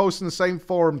also posts in the same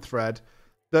forum thread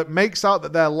that makes out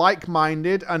that they're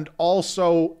like-minded and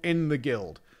also in the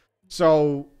guild.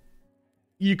 So...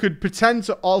 You could pretend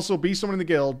to also be someone in the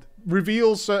guild,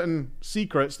 reveal certain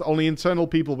secrets that only internal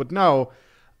people would know,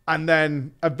 and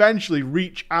then eventually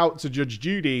reach out to Judge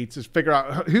Judy to figure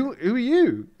out, who are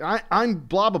you? I'm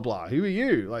blah, blah, blah. Who are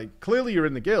you? Like, clearly you're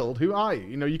in the guild. Who are you?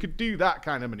 You know, you could do that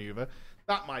kind of maneuver.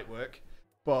 That might work.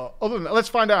 But other than that, let's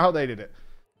find out how they did it.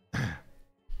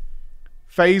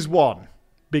 Phase 1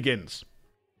 begins.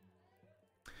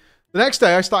 The next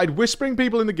day, I started whispering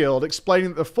people in the guild, explaining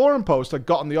that the forum post had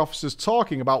gotten the officers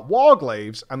talking about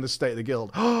warglaves and the state of the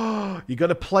guild. Oh, you got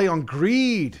to play on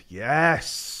greed.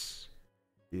 Yes.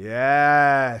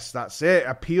 Yes, that's it.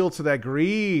 Appeal to their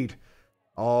greed.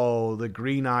 Oh, the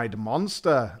green-eyed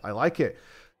monster. I like it.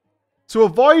 To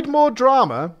avoid more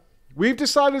drama, we've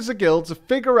decided as a guild to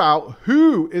figure out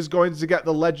who is going to get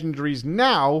the legendaries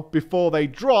now before they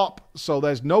drop, so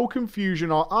there's no confusion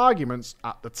or arguments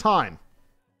at the time.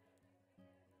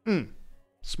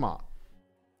 Smart.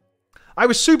 I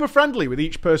was super friendly with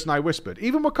each person I whispered,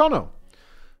 even Wakano.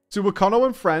 To Wakano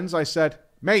and friends, I said,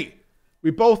 mate,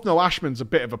 we both know Ashman's a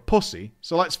bit of a pussy,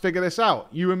 so let's figure this out.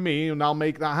 You and me, and I'll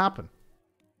make that happen.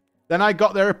 Then I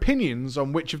got their opinions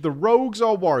on which of the rogues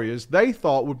or warriors they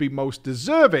thought would be most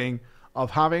deserving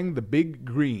of having the big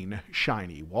green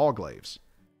shiny warglaves.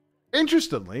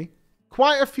 Interestingly,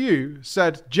 quite a few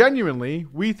said genuinely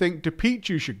we think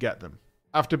Depichu should get them,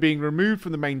 after being removed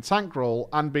from the main tank role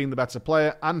and being the better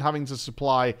player and having to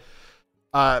supply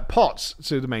pots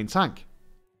to the main tank.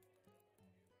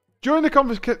 During the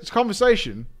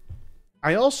conversation,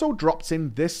 I also dropped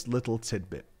in this little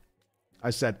tidbit. I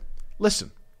said,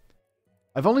 listen,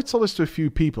 I've only told this to a few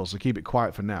people, so keep it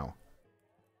quiet for now.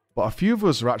 But a few of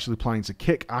us are actually planning to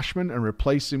kick Ashman and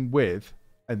replace him with,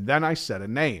 and then I said a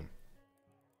name.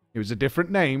 It was a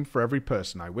different name for every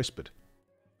person I whispered.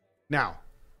 Now,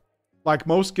 like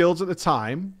most guilds at the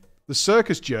time, the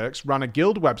Circus Jerks ran a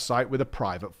guild website with a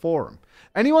private forum.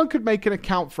 Anyone could make an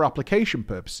account for application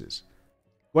purposes.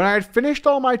 When I had finished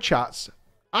all my chats,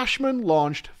 Ashman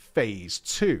launched Phase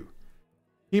 2.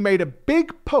 He made a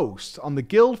big post on the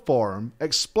guild forum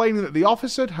explaining that the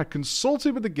officer had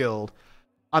consulted with the guild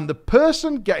and the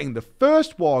person getting the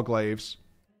first warglaves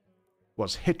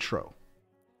was Hitro.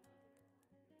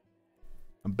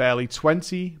 And barely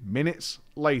 20 minutes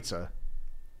later,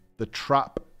 the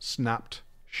trap snapped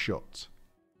shut.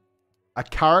 a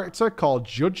character called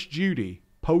Judge Judy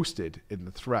posted in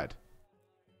the thread.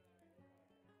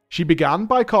 She began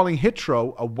by calling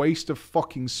Hitro a waste of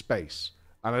fucking space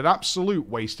and an absolute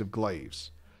waste of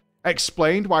glaives.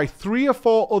 Explained why 3 or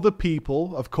 4 other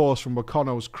people, of course from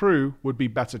Wakono's crew, would be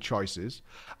better choices,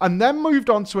 and then moved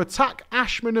on to attack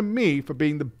Ashman and me for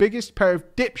being the biggest pair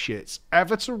of dipshits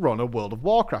ever to run a World of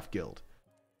Warcraft guild.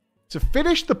 To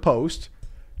finish the post,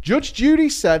 Judge Judy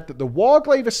said that the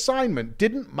Warglaive assignment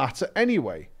didn't matter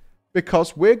anyway,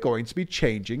 because we're going to be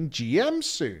changing GM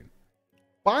soon.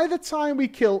 By the time we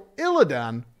kill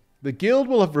Illidan, the guild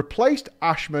will have replaced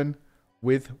Ashman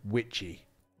with Witchy.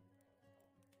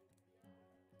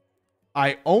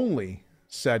 I only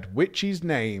said Witchy's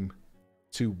name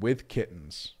to With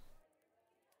Kittens.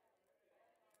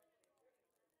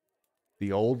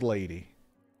 The old lady.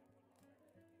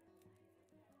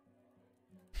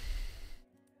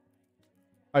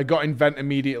 I got in vent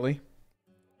immediately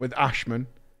with Ashman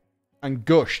and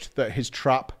gushed that his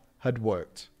trap had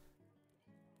worked.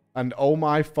 And oh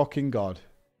my fucking god,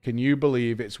 can you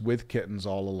believe it's With Kittens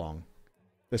all along?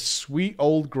 The sweet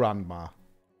old grandma.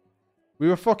 We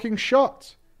were fucking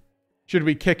shocked. Should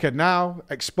we kick her now?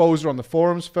 Expose her on the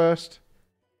forums first?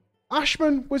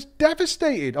 Ashman was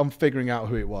devastated on figuring out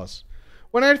who it was.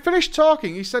 When I had finished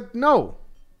talking, he said, no,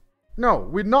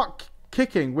 we're not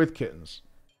kicking With Kittens.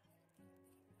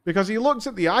 Because he looked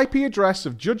at the IP address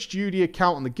of Judge Judy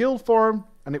account on the guild forum,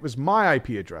 and it was my IP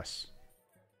address.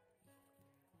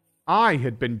 I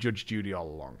had been Judge Judy all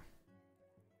along.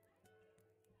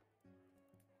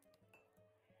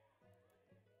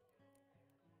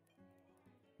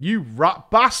 You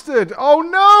rat bastard! Oh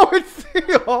no, it's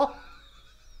Theo!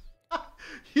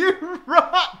 You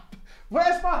rat!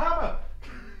 Where's my hammer?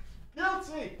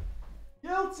 Guilty!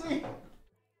 Guilty!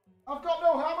 I've got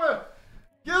no hammer!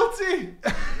 Guilty!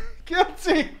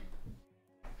 Guilty!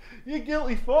 You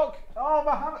guilty fuck! Oh,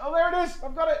 my hammer! Oh, there it is!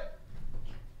 I've got it!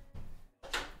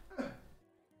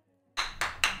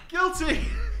 Guilty!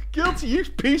 Guilty! You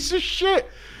piece of shit!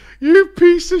 You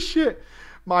piece of shit!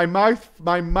 My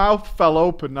mouth fell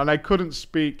open and I couldn't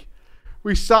speak.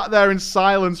 We sat there in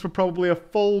silence for probably a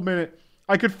full minute.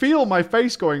 I could feel my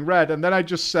face going red, and then I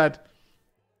just said,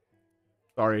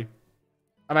 sorry.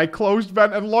 And I closed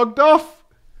vent and logged off.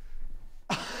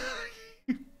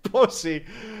 You pussy.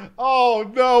 Oh,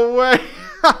 no way.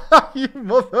 You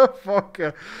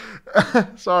motherfucker.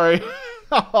 Sorry.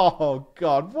 Oh,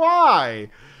 God. Why?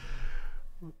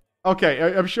 Okay,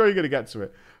 I'm sure you're going to get to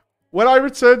it. When I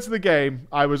returned to the game,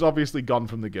 I was obviously gone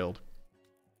from the guild.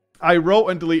 I wrote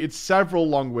and deleted several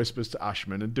long whispers to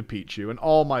Ashman and DePichu and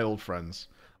all my old friends.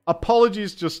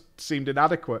 Apologies just seemed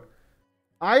inadequate.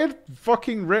 I had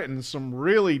fucking written some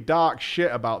really dark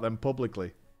shit about them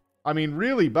publicly. I mean,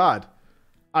 really bad.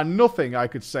 And nothing I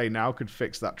could say now could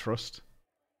fix that trust.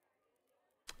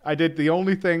 I did the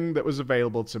only thing that was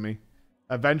available to me.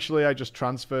 Eventually, I just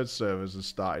transferred servers and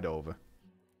started over.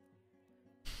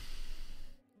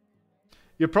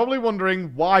 You're probably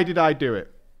wondering, why did I do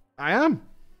it? I am.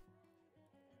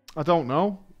 I don't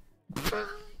know.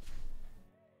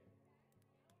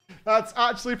 That's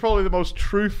actually probably the most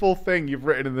truthful thing you've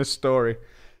written in this story.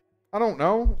 I don't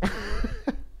know.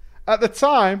 At the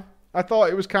time, I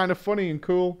thought it was kind of funny and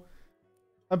cool.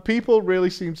 And people really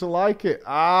seemed to like it.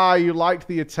 Ah, you liked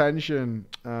the attention.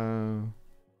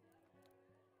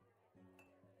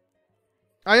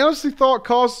 I honestly thought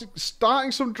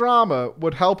starting some drama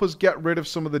would help us get rid of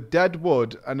some of the dead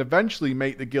wood and eventually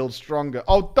make the guild stronger.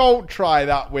 Oh, don't try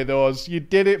that with us. You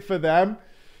did it for them.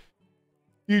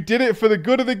 You did it for the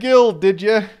good of the guild, did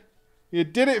you? You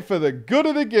did it for the good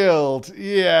of the guild.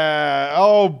 Yeah.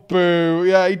 Oh, boo.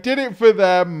 Yeah, he did it for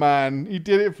them, man. He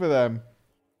did it for them.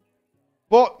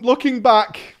 But looking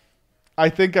back, I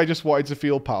think I just wanted to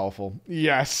feel powerful.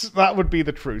 Yes, that would be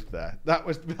the truth there. That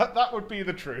would be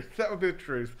the truth. That would be the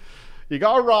truth. You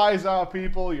got to rise out,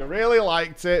 people. You really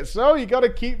liked it. So you got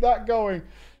to keep that going.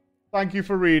 Thank you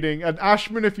for reading. And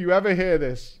Ashman, if you ever hear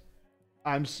this,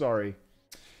 I'm sorry.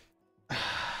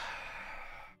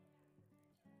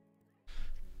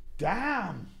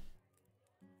 Damn.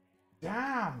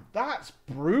 Damn. That's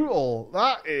brutal.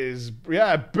 That is...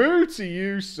 Yeah, boo to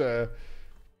you, sir.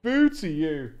 Boo to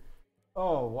you.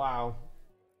 Oh, wow.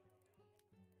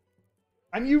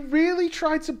 And you really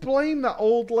tried to blame that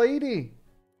old lady.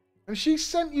 And she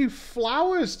sent you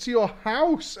flowers to your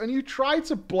house. And you tried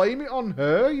to blame it on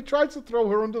her. You tried to throw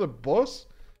her under the bus.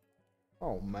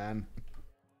 Oh, man.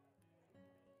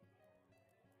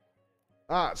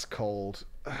 That's cold.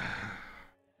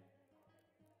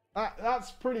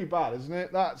 That's pretty bad, isn't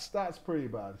it? That's pretty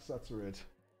bad. That's weird.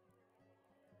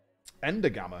 Ender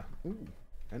Gamma. Ooh,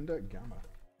 Ender Gamma.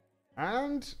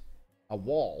 And a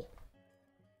wall.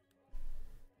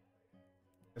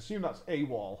 Assume that's a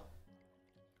wall.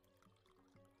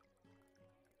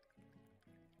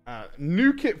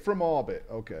 Nuke it from orbit.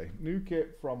 Okay, nuke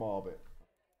it from orbit.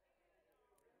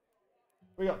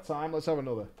 We got time. Let's have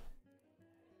another.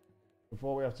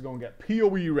 Before we have to go and get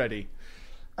PoE ready.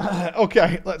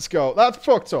 Okay, let's go. That's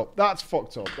fucked up. That's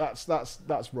fucked up.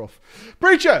 That's rough.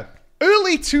 Preacher,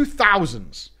 early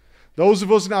 2000s. Those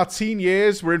of us in our teen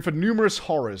years were in for numerous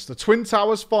horrors. The Twin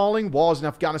Towers falling, wars in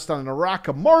Afghanistan and Iraq,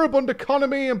 a moribund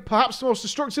economy, and perhaps the most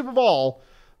destructive of all,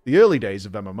 the early days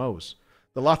of MMOs.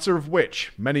 The latter of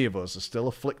which many of us are still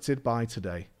afflicted by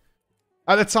today.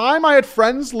 At the time, I had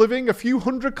friends living a few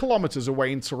hundred kilometers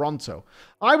away in Toronto.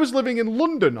 I was living in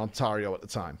London, Ontario at the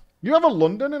time. You have a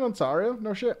London in Ontario?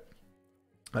 No shit.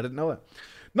 I didn't know it.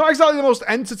 Not exactly the most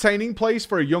entertaining place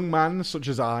for a young man such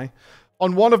as I.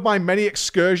 On one of my many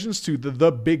excursions to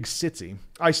the big city,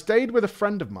 I stayed with a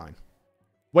friend of mine.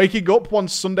 Waking up one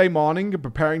Sunday morning and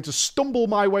preparing to stumble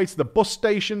my way to the bus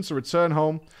station to return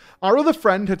home, our other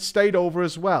friend had stayed over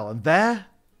as well, and there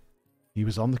he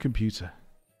was on the computer,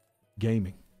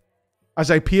 gaming. As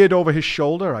I peered over his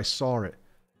shoulder, I saw it.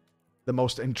 The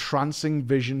most entrancing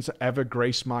vision to ever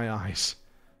grace my eyes.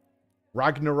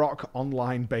 Ragnarok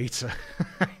Online Beta.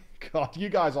 God, you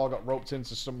guys all got roped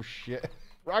into some shit.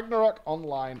 Ragnarok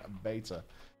Online Beta.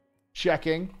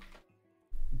 Checking.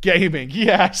 Gaming.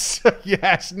 Yes.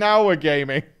 Yes. Now we're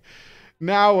gaming.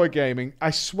 Now we're gaming.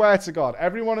 I swear to God,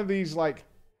 every one of these, like,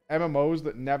 MMOs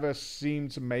that never seem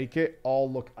to make it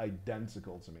all look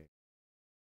identical to me.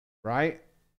 Right?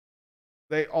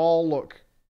 They all look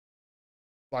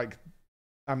like,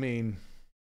 I mean,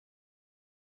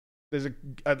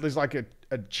 there's like a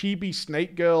chibi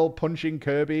snake girl punching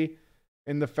Kirby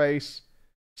in the face.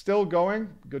 Still going?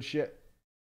 Good shit.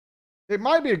 It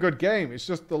might be a good game. It's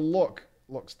just the look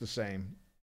looks the same.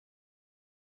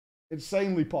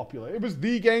 Insanely popular. It was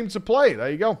the game to play. There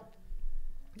you go.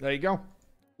 There you go.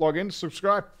 Log in,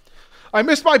 subscribe. I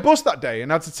missed my bus that day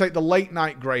and had to take the late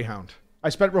night Greyhound. I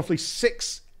spent roughly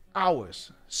 6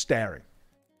 hours staring,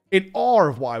 in awe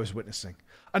of what I was witnessing.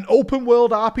 An open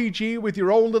world RPG with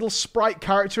your own little sprite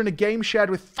character in a game shared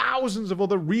with thousands of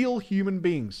other real human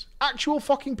beings. Actual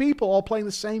fucking people all playing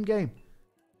the same game.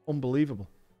 Unbelievable.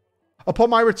 Upon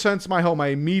my return to my home, I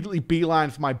immediately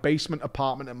beelined for my basement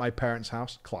apartment at my parents'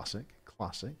 house. Classic.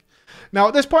 Now,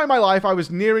 at this point in my life, I was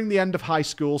nearing the end of high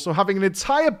school, so having an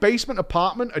entire basement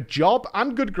apartment, a job,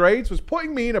 and good grades was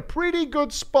putting me in a pretty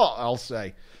good spot, I'll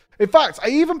say. In fact, I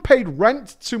even paid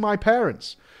rent to my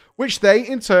parents, which they,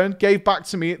 in turn, gave back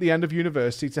to me at the end of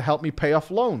university to help me pay off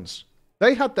loans.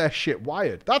 They had their shit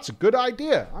wired. That's a good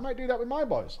idea. I might do that with my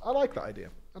boys. I like that idea.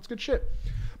 That's good shit.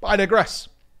 But I digress.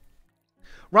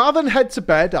 Rather than head to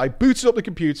bed, I booted up the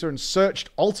computer and searched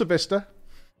Alta Vista,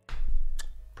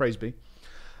 praise be,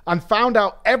 and found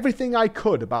out everything I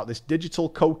could about this digital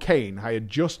cocaine I had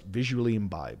just visually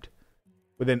imbibed.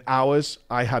 Within hours,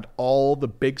 I had all the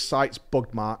big sites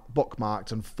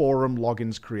bookmarked and forum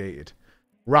logins created.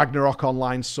 Ragnarok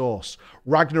Online Source,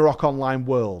 Ragnarok Online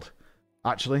World.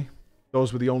 Actually,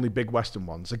 those were the only big Western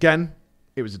ones. Again,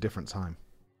 it was a different time.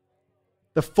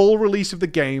 The full release of the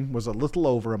game was a little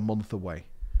over a month away.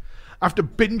 After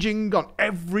binging on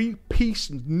every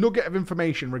piece and nugget of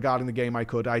information regarding the game I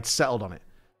could, I'd settled on it.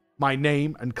 My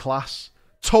name and class,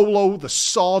 Tolo the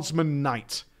Swordsman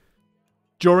Knight.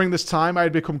 During this time, I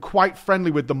had become quite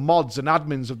friendly with the mods and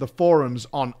admins of the forums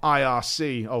on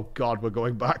IRC. Oh God, we're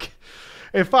going back.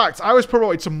 In fact, I was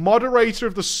promoted to moderator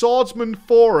of the Swordsman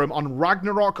Forum on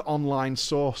Ragnarok Online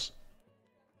Source.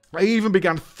 I even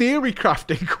began theory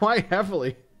crafting quite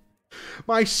heavily.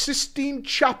 My Sistine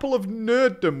Chapel of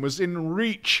Nerddom was in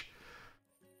reach.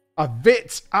 A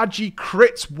Vit Agi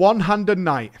Crit one-hander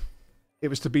knight. It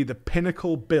was to be the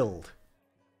pinnacle build.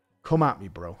 Come at me,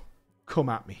 bro. Come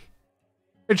at me.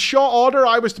 In short order,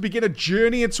 I was to begin a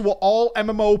journey into what all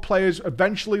MMO players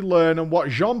eventually learn and what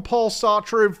Jean-Paul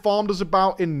Sartre informed us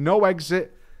about in No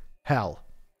Exit, hell.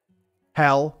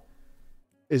 Hell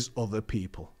is other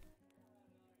people.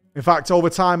 In fact, over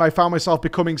time, I found myself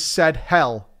becoming said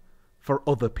hell for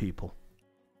other people.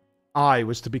 I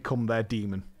was to become their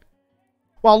demon.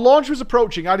 While launch was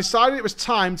approaching, I decided it was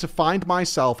time to find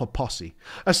myself a posse.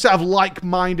 A set of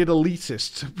like-minded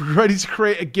elitists ready to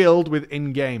create a guild with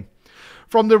in-game.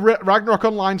 From the Ragnarok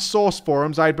Online Source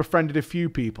forums, I had befriended a few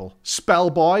people.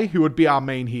 Spellboy, who would be our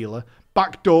main healer.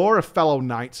 Backdoor, a fellow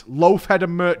knight. Loafhead, a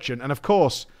merchant. And of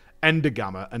course,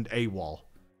 Endergammer and AWOL.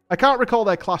 I can't recall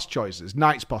their class choices,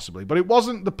 knights possibly, but it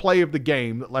wasn't the play of the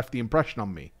game that left the impression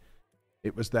on me.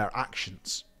 It was their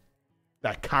actions.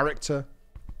 Their character.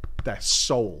 Their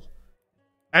soul.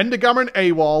 Endergammer and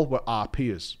AWOL were our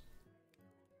peers.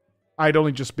 I had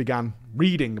only just began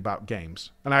reading about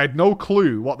games, and I had no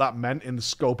clue what that meant in the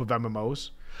scope of MMOs.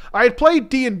 I had played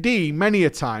D&D many a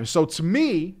time, so to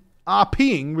me,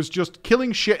 RPing was just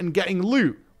killing shit and getting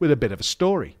loot with a bit of a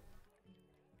story.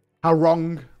 How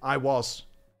wrong I was.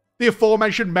 The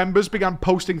aforementioned members began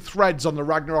posting threads on the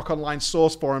Ragnarok Online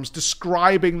source forums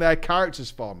describing their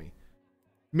characters for me.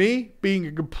 Me, being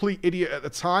a complete idiot at the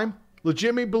time,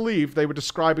 legitimately believed they were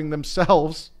describing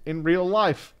themselves in real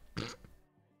life.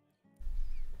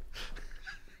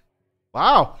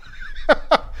 Wow.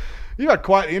 You had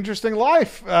quite an interesting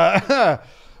life.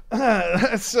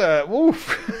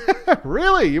 Oof.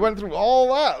 Really? You went through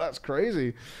all that? That's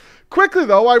crazy. Quickly,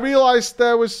 though, I realized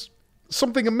there was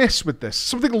something amiss with this,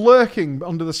 something lurking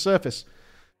under the surface.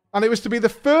 And it was to be the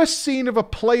first scene of a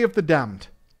Play of the Damned.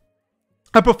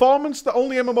 A performance that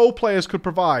only MMO players could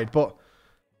provide, but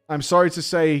I'm sorry to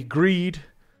say, greed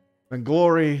and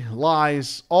glory,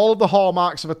 lies, all of the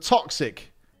hallmarks of a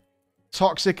toxic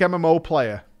MMO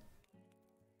player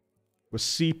was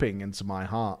seeping into my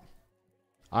heart.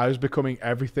 I was becoming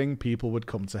everything people would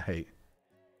come to hate.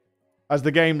 As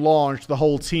the game launched, the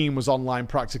whole team was online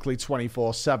practically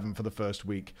 24/7 for the first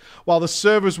week. While the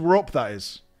servers were up, that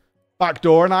is.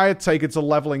 Backdoor and I had taken to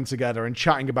leveling together and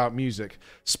chatting about music.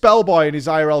 Spellboy and his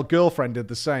IRL girlfriend did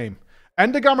the same.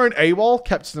 Endergammer and AWOL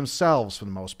kept to themselves for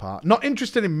the most part, not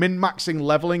interested in min-maxing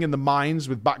leveling in the mines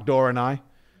with Backdoor and I.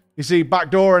 You see,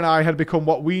 Backdoor and I had become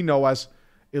what we know as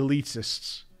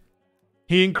elitists.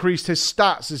 He increased his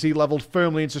stats as he leveled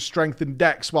firmly into strength and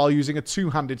dex while using a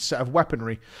two-handed set of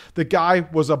weaponry. The guy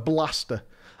was a blaster.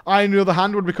 I, on the other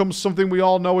hand, would become something we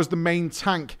all know as the main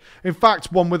tank. In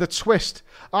fact, one with a twist.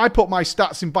 I put my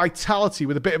stats in vitality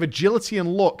with a bit of agility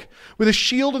and luck. With a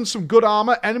shield and some good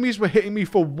armor, enemies were hitting me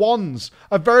for ones.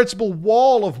 A veritable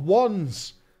wall of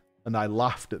ones. And I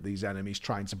laughed at these enemies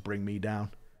trying to bring me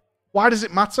down. Why does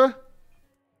it matter?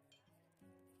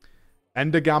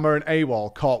 Endergammer and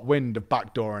AWOL caught wind of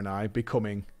Backdoor and I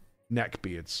becoming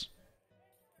neckbeards.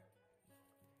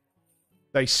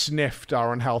 They sniffed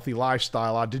our unhealthy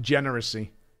lifestyle, our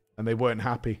degeneracy, and they weren't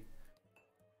happy.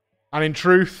 And in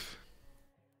truth,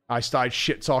 I started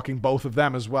shit-talking both of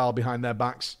them as well behind their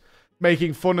backs,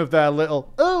 making fun of their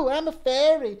little, "Oh, I'm a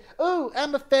fairy. Oh,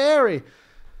 I'm a fairy."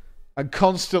 And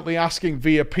constantly asking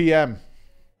via PM,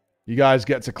 "You guys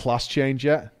get to class change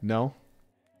yet?" No?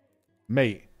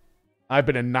 Mate, I've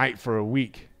been a knight for a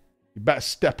week. You better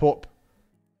step up.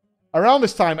 Around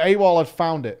this time, AWOL had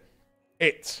found it.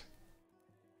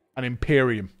 An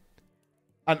Imperium.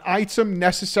 An item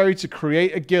necessary to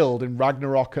create a guild in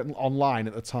Ragnarok Online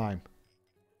at the time.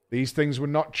 These things were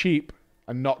not cheap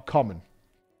and not common.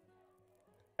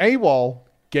 AWOL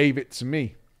gave it to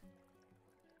me.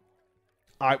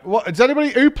 Does anybody...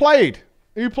 Who played?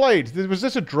 Was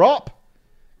this a drop?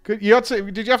 Did you have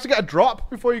to get a drop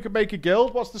before you could make a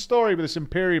guild? What's the story with this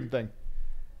Imperium thing?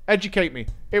 Educate me.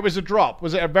 It was a drop.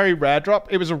 Was it a very rare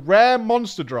drop? It was a rare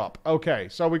monster drop. Okay,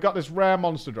 so we got this rare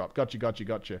monster drop.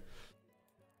 Gotcha.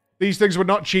 These things were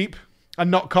not cheap and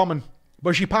not common,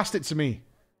 but she passed it to me.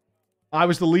 I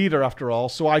was the leader after all,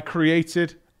 so I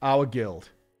created our guild.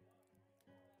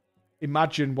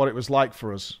 Imagine what it was like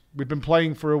for us. We'd been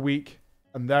playing for a week,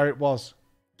 and there it was.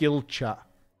 Guild chat.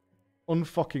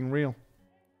 Unfucking real.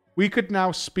 We could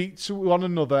now speak to one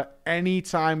another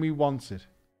anytime we wanted.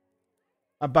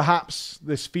 And perhaps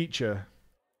this feature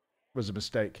was a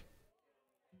mistake.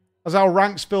 As our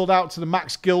ranks filled out to the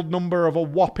max guild number of a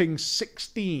whopping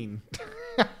 16.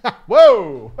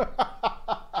 Whoa!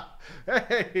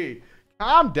 Hey,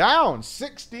 calm down.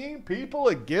 16 people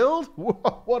a guild?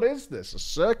 What is this? A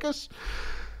circus?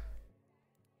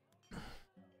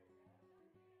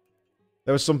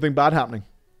 There was something bad happening.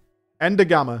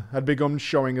 Endergammer had begun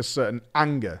showing a certain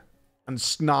anger and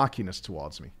snarkiness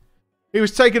towards me. He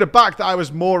was taken aback that I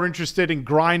was more interested in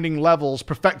grinding levels,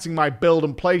 perfecting my build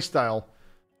and playstyle,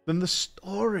 than the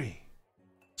story.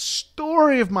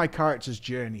 Story of my character's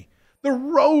journey. The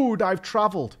road I've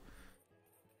travelled.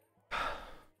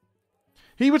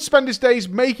 He would spend his days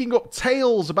making up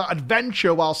tales about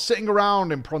adventure while sitting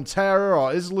around in Prontera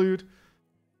or Islud.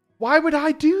 Why would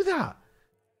I do that?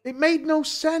 It made no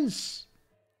sense.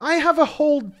 I have a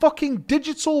whole fucking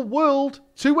digital world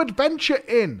to adventure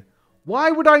in.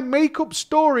 Why would I make up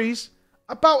stories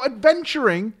about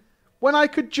adventuring when I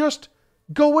could just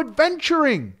go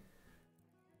adventuring?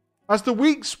 As the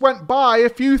weeks went by, a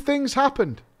few things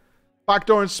happened.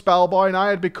 Backdoor and Spellboy and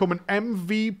I had become an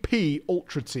MVP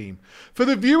Ultra team. For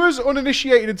the viewers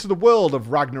uninitiated into the world of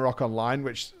Ragnarok Online,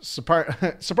 which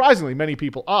surprisingly many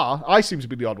people are, I seem to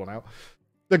be the odd one out,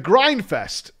 the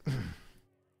Grindfest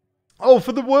Oh,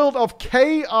 for the world of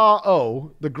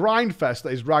KRO, the Grindfest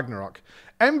that is Ragnarok,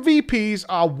 MVPs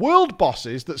are world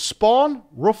bosses that spawn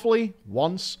roughly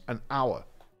once an hour.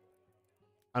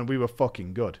 And we were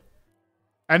fucking good.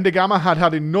 Endergammer had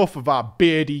had enough of our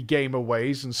beardy gamer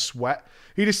ways and sweat.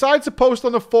 He decided to post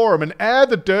on the forum and air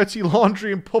the dirty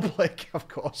laundry in public, of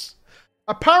course.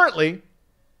 Apparently,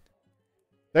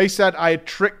 they said I had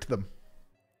tricked them.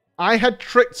 I had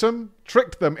tricked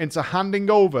them into handing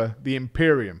over the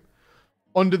Imperium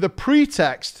under the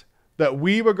pretext that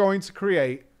we were going to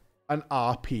create an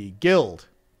RP guild.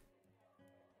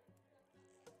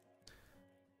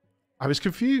 I was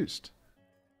confused.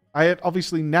 I had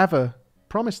obviously never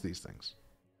promised these things.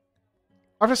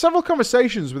 After several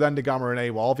conversations with Endergammer and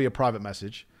AWOL via private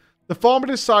message, the former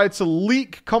decided to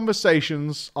leak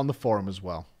conversations on the forum as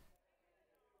well.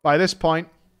 By this point,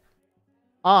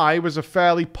 I was a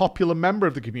fairly popular member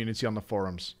of the community on the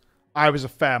forums. I was a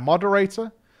fair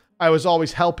moderator. I was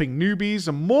always helping newbies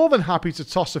and more than happy to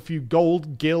toss a few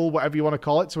gold, gil, whatever you want to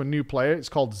call it, to a new player. It's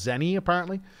called Zenny,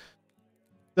 apparently.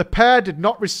 The pair did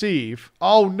not receive...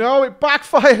 Oh no, it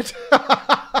backfired!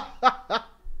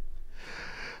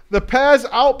 The pair's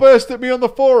outburst at me on the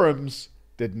forums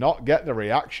did not get the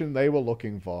reaction they were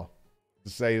looking for, to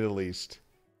say the least.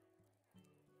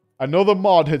 Another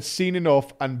mod had seen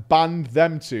enough and banned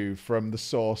them two from the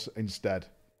source instead.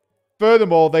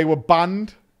 Furthermore, they were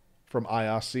banned from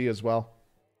IRC as well.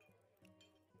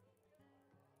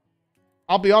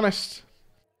 I'll be honest.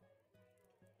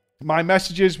 My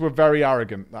messages were very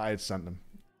arrogant that I had sent them.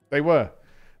 They were.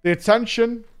 The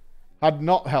attention had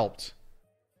not helped.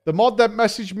 The mod then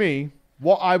messaged me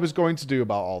what I was going to do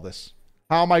about all this.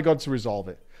 How am I going to resolve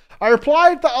it? I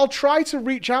replied that I'll try to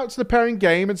reach out to the pair in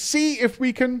game and see if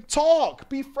we can talk,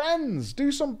 be friends,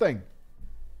 do something.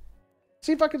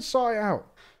 See if I can sort it out.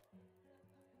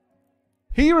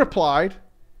 He replied,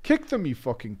 kick them, you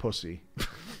fucking pussy.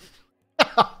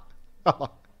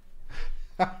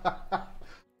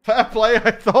 Fair play.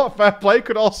 I thought fair play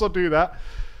could also do that.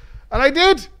 And I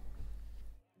did.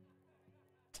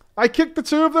 I kicked the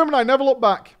two of them and I never looked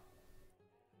back.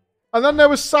 And then there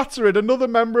was Satirid, another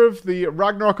member of the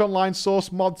Ragnarok Online Source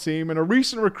mod team and a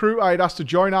recent recruit I had asked to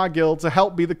join our guild to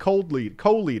help be the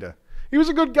co-leader. He was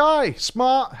a good guy,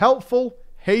 smart, helpful,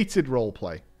 hated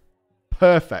roleplay.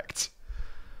 Perfect.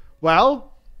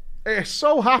 Well, it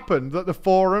so happened that the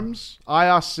forums,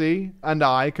 IRC, and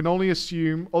I can only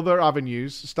assume other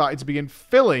avenues started to begin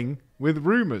filling with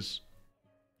rumours.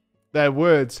 Their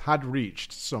words had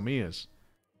reached some ears.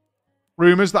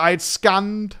 Rumours that I had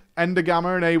scanned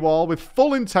Endergammer and AWOL with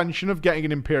full intention of getting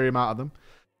an Imperium out of them,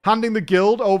 handing the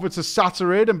guild over to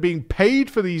Satirid and being paid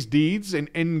for these deeds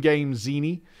in-game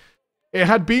Zini. It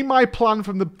had been my plan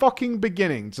from the fucking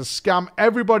beginning to scam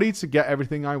everybody to get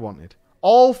everything I wanted.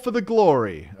 All for the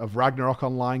glory of Ragnarok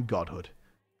Online godhood.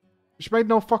 Which made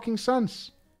no fucking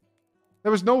sense.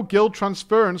 There was no guild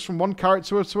transference from one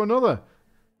character to another.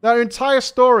 Their entire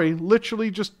story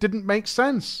literally just didn't make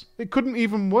sense. It couldn't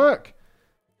even work.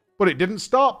 But it didn't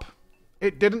stop.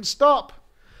 It didn't stop.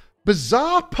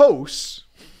 Bizarre posts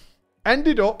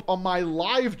ended up on my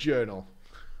live journal.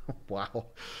 Wow.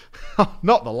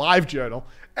 Not the live journal.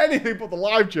 Anything but the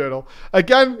live journal.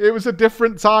 Again, it was a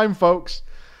different time, folks.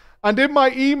 And in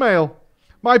my email,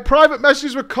 my private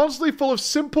messages were constantly full of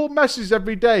simple messages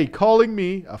every day calling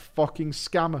me a fucking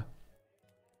scammer.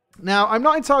 Now, I'm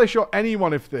not entirely sure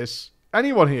anyone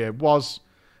here was...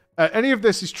 any of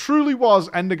this truly was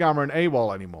Endergammer and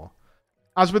AWOL anymore.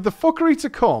 As with the fuckery to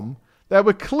come, there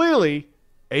were clearly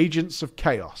agents of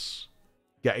chaos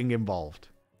getting involved.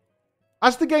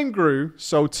 As the game grew,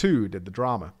 so too did the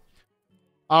drama.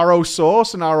 RO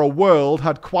Source and RO World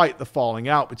had quite the falling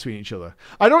out between each other.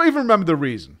 I don't even remember the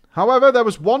reason. However, there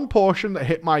was one portion that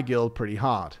hit my guild pretty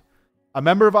hard. A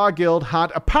member of our guild had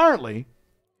apparently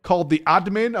called the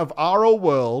admin of RO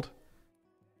World,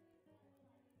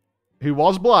 who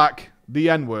was black, the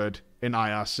N-word in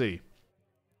IRC.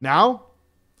 Now,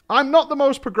 I'm not the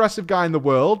most progressive guy in the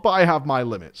world, but I have my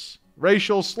limits.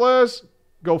 Racial slurs,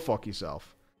 go fuck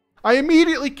yourself. I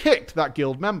immediately kicked that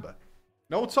guild member.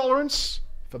 No tolerance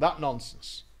for that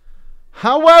nonsense.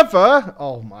 However,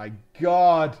 oh my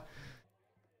god,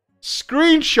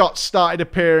 screenshots started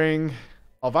appearing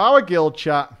of our guild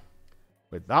chat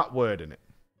with that word in it.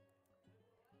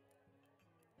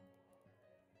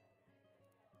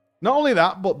 Not only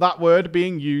that, but that word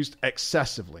being used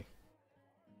excessively.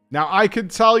 Now, I can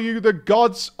tell you the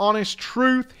God's honest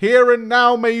truth, here and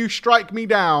now may you strike me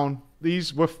down.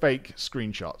 These were fake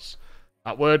screenshots.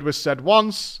 That word was said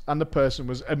once, and the person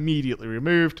was immediately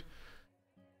removed.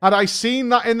 Had I seen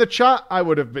that in the chat, I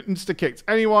would have insta-kicked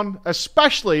anyone,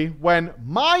 especially when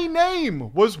my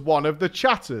name was one of the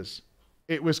chatters.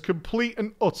 It was complete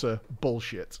and utter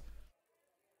bullshit.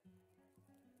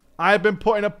 I had been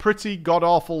put in a pretty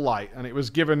god-awful light, and I was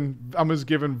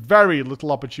given very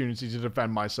little opportunity to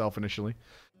defend myself initially.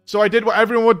 So I did what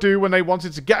everyone would do when they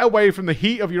wanted to get away from the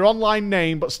heat of your online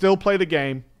name but still play the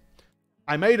game.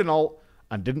 I made an alt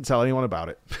and didn't tell anyone about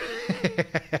it.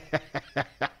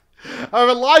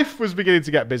 However, life was beginning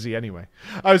to get busy anyway.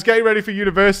 I was getting ready for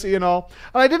university and all,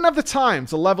 and I didn't have the time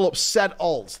to level up said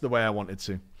alt the way I wanted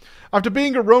to. After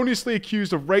being erroneously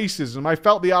accused of racism, I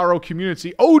felt the RO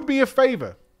community owed me a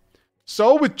favour.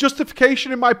 So, with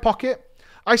justification in my pocket,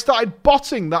 I started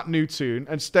botting that new tune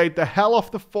and stayed the hell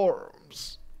off the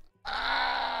forums.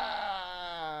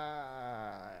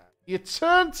 You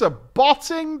turned to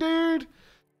botting, dude?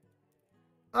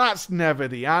 That's never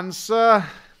the answer.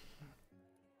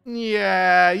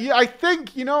 Yeah, I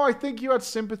think you had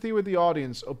sympathy with the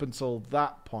audience up until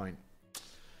that point.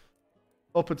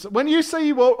 When you say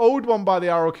you owed one by the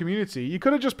RO community, you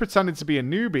could have just pretended to be a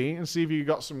newbie and see if you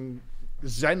got some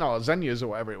Zen or Zenyas or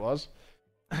whatever it was.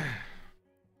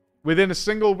 Within a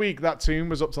single week, that tune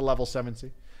was up to level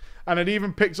 70. And it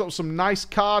even picked up some nice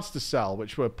cards to sell,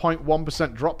 which were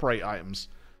 0.1% drop rate items.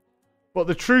 But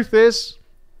the truth is,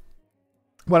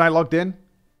 when I logged in,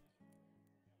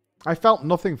 I felt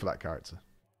nothing for that character.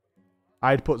 I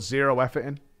had put zero effort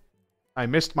in. I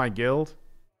missed my guild.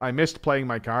 I missed playing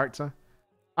my character.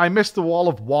 I missed the wall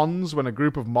of wands when a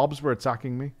group of mobs were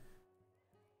attacking me.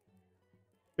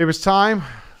 It was time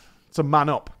to man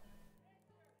up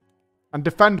and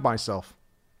defend myself.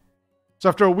 So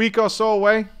after a week or so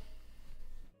away,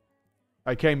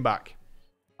 I came back.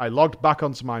 I logged back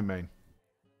onto my main.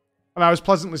 And I was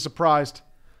pleasantly surprised.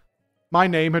 My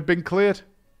name had been cleared.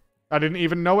 I didn't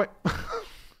even know it.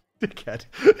 Dickhead.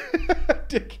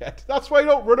 Dickhead. That's why you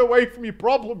don't run away from your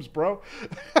problems, bro.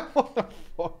 What the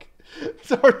fuck?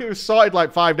 Sorry, it was sorted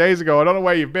like 5 days ago. I don't know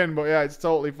where you've been, but yeah, it's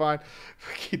totally fine.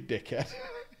 Fucking dickhead.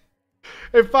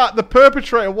 In fact, the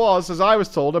perpetrator was, as I was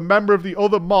told, a member of the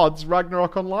other mods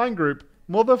Ragnarok Online group.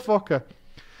 Motherfucker.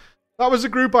 That was a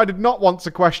group I did not want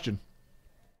to question.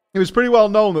 It was pretty well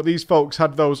known that these folks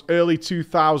had those early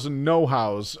 2000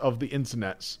 know-hows of the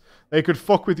internets. They could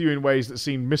fuck with you in ways that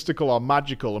seemed mystical or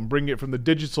magical and bring it from the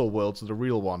digital world to the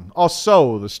real one. Or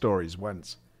so the stories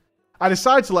went. I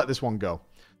decided to let this one go.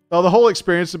 Though the whole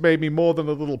experience had made me more than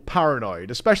a little paranoid,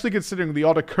 especially considering the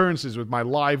odd occurrences with my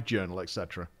live journal,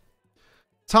 etc.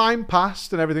 Time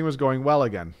passed and everything was going well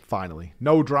again, finally.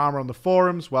 No drama on the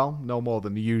forums, well, no more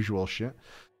than the usual shit.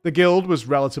 The guild was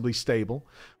relatively stable.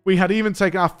 We had even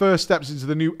taken our first steps into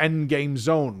the new endgame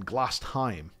zone,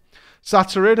 Glastheim.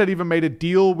 Satirid had even made a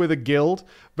deal with a guild,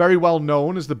 very well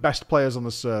known as the best players on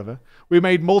the server. We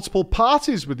made multiple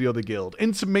parties with the other guild,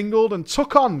 intermingled and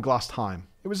took on Glastheim.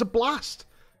 It was a blast.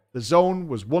 The zone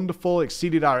was wonderful,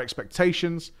 exceeded our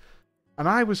expectations, and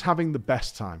I was having the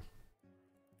best time.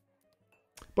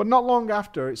 But not long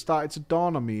after, it started to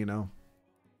dawn on me,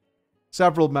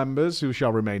 Several members, who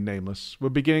shall remain nameless, were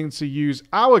beginning to use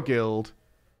our guild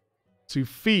to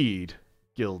feed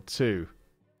Guild 2.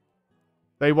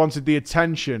 They wanted the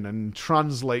attention and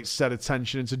translate said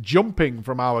attention into jumping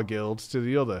from our guild to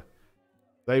the other.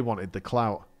 They wanted the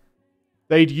clout.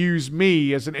 They'd use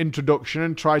me as an introduction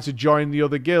and try to join the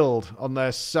other guild on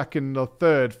their second or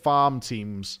third farm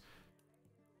teams.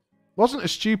 Wasn't a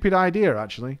stupid idea,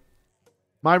 actually.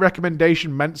 My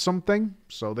recommendation meant something,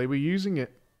 so they were using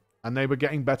it. And they were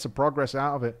getting better progress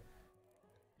out of it.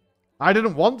 I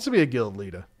didn't want to be a guild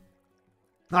leader.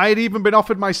 I had even been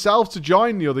offered myself to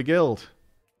join the other guild.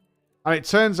 And it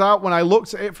turns out when I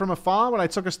looked at it from afar, when I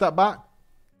took a step back,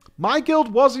 my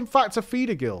guild was in fact a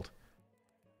feeder guild.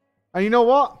 And you know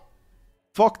what?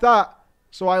 Fuck that.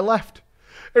 So I left.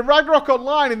 In Ragnarok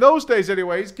Online, in those days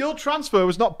anyways, guild transfer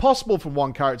was not possible from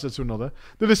one character to another.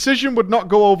 The decision would not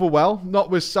go over well, not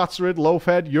with Satirid,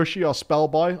 Loafhead, Yushi or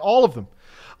Spellboy, all of them.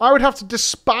 I would have to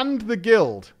disband the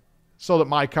guild so that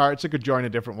my character could join a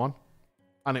different one.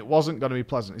 And it wasn't going to be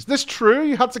pleasant. Is this true?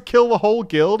 You had to kill the whole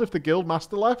guild if the guild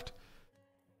master left?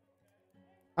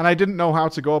 And I didn't know how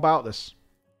to go about this.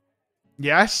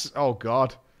 Yes? Oh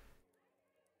God.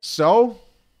 So,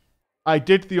 I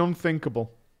did the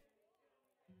unthinkable.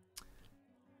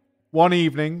 One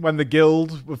evening, when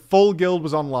the full guild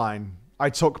was online,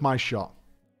 I took my shot.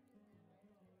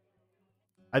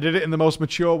 I did it in the most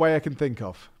mature way I can think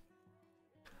of.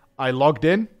 I logged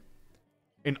in.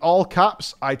 In all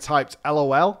caps, I typed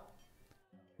LOL.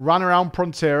 Ran around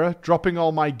Frontera, dropping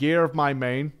all my gear of my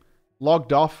main.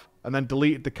 Logged off, and then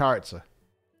deleted the character.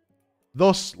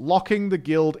 Thus, locking the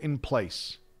guild in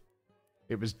place.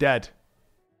 It was dead.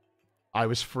 I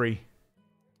was free.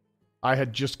 I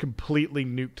had just completely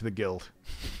nuked the guild.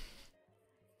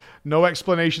 No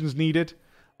explanations needed.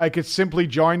 I could simply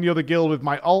join the other guild with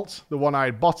my alt, the one I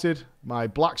had botted, my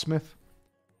blacksmith.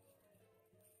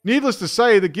 Needless to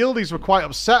say, the guildies were quite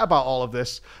upset about all of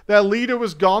this. Their leader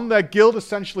was gone, their guild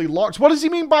essentially locked. What does he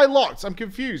mean by locked? I'm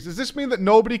confused. Does this mean that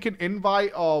nobody can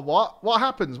invite or what? What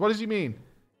happens? What does he mean?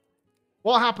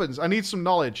 What happens? I need some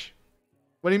knowledge.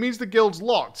 When he means the guild's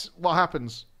locked, what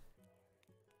happens?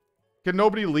 Can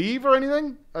nobody leave or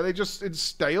anything? Are they just in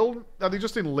stale? Are they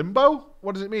just in limbo?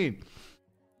 What does it mean?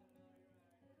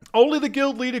 Only the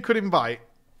guild leader could invite.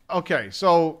 Okay,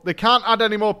 so they can't add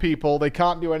any more people. They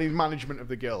can't do any management of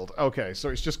the guild. Okay, so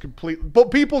it's just complete.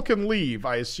 But people can leave,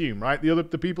 I assume, right?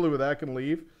 The people who were there can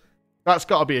leave. That's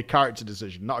got to be a character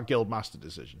decision, not a guild master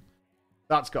decision.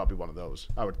 That's got to be one of those,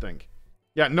 I would think.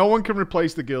 Yeah, no one can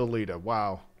replace the guild leader.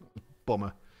 Wow,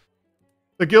 bummer.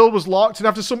 The guild was locked, and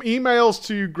after some emails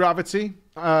to Gravity,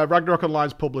 Ragnarok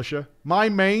Online's publisher, my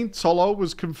main, Tolo,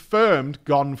 was confirmed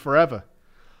gone forever.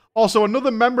 Also,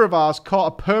 another member of ours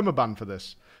caught a permaban for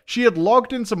this. She had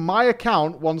logged into my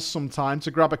account once sometime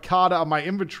to grab a card out of my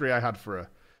inventory I had for her.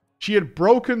 She had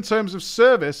broken terms of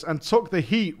service and took the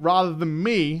heat rather than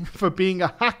me for being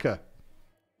a hacker.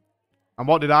 And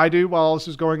what did I do while all this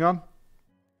was going on?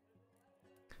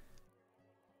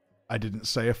 I didn't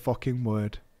say a fucking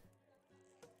word.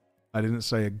 I didn't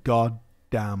say a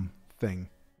goddamn thing.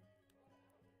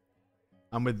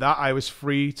 And with that, I was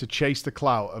free to chase the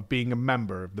clout of being a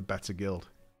member of the Better Guild.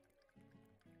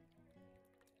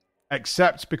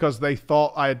 Except because they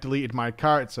thought I had deleted my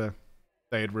character,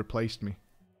 they had replaced me.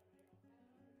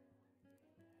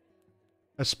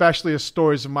 Especially as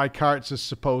stories of my character's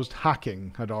supposed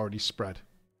hacking had already spread.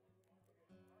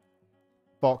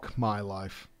 Fuck my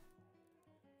life.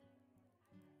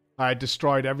 I had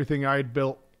destroyed everything I had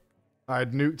built. I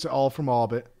had nuked it all from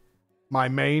orbit. My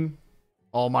main,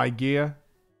 all my gear,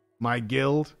 my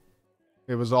guild,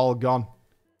 it was all gone.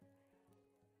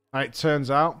 And it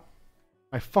turns out,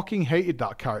 I fucking hated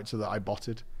that character that I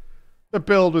botted. The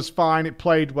build was fine, it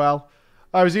played well.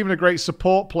 I was even a great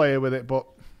support player with it, but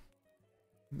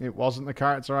it wasn't the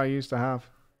character I used to have.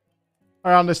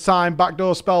 Around this time,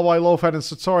 Backdoor, Spellboy, Loafhead, and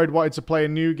Satori wanted to play a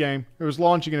new game. It was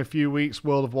launching in a few weeks,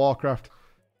 World of Warcraft.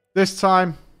 This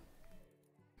time,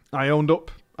 I owned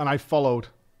up and I followed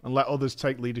and let others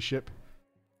take leadership.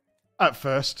 At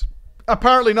first,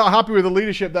 apparently not happy with the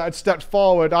leadership that had stepped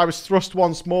forward, I was thrust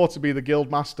once more to be the guild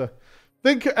master.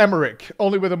 Think Emmerich,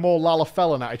 only with a more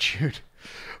Lalafellan attitude.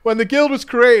 When the guild was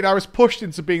created, I was pushed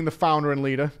into being the founder and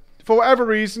leader. For whatever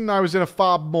reason, I was in a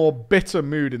far more bitter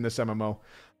mood in this MMO.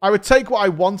 I would take what I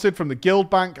wanted from the guild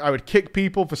bank, I would kick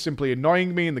people for simply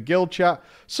annoying me in the guild chat.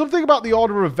 Something about the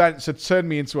order of events had turned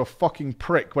me into a fucking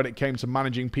prick when it came to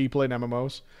managing people in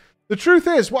MMOs. The truth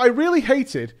is, what I really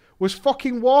hated was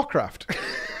fucking Warcraft.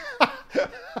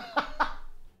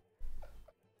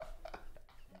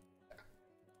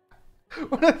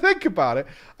 When I think about it,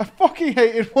 I fucking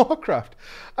hated Warcraft.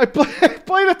 I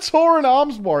played a Tauren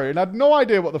Arms Warrior and had no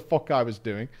idea what the fuck I was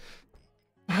doing.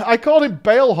 I called him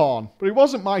Balehorn, but he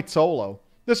wasn't my Tolo.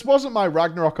 This wasn't my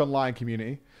Ragnarok Online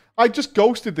community. I just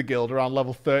ghosted the guild around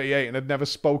level 38 and had never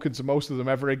spoken to most of them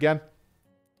ever again.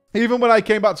 Even when I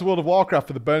came back to World of Warcraft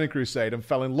for the Burning Crusade and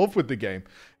fell in love with the game,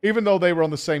 even though they were on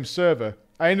the same server,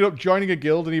 I ended up joining a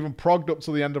guild and even progged up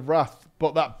to the end of Wrath.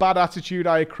 But that bad attitude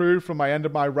I accrued from my end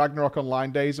of my Ragnarok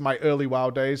Online days and my early WoW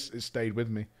days, it stayed with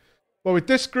me. But with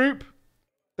this group,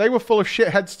 they were full of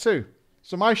shitheads too.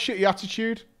 So my shitty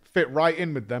attitude fit right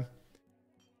in with them.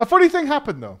 A funny thing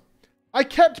happened though. I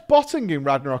kept botting in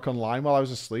Ragnarok Online while I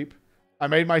was asleep. I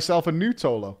made myself a new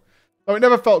Tolo. Though it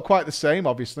never felt quite the same,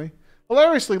 obviously.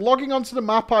 Hilariously, logging onto the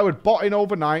map I would bot in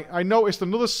overnight, I noticed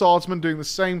another swordsman doing the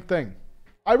same thing.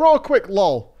 I wrote a quick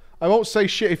lol. I won't say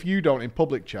shit if you don't in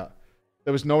public chat.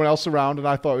 There was no one else around and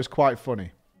I thought it was quite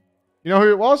funny. You know who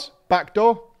it was?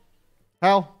 Backdoor.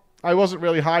 Hell, I wasn't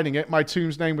really hiding it. My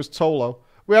tomb's name was Tolo.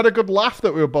 We had a good laugh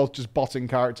that we were both just botting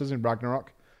characters in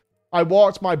Ragnarok. I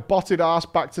walked my botted ass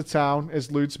back to town,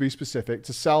 as lewd to be specific,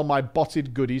 to sell my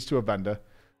botted goodies to a vendor.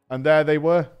 And there they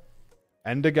were.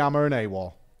 Endergamma and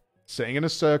AWOL. Sitting in a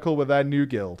circle with their new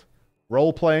guild.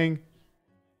 Role-playing.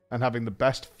 And having the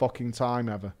best fucking time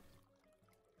ever.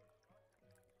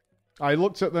 I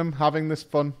looked at them having this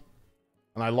fun.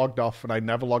 And I logged off and I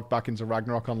never logged back into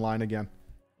Ragnarok Online again.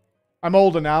 I'm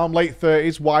older now. I'm late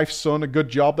 30s. Wife, son. A good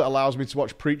job that allows me to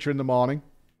watch Preacher in the morning.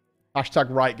 Hashtag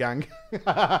right gang.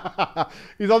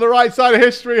 He's on the right side of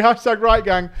history. Hashtag right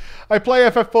gang. I play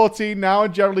FF14 now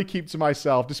and generally keep to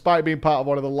myself, despite being part of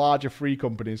one of the larger free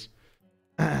companies.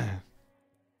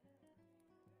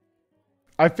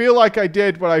 I feel like I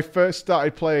did when I first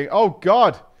started playing. Oh,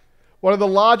 God. One of the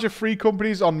larger free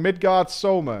companies on Midgard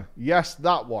Soma. Yes,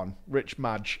 that one. Rich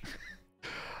Madge.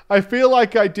 I feel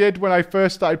like I did when I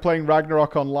first started playing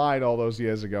Ragnarok Online all those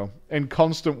years ago. In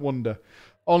constant wonder.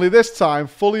 Only this time,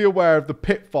 fully aware of the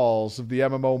pitfalls of the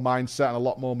MMO mindset and a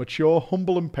lot more mature,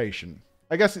 humble, and patient.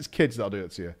 I guess it's kids that'll do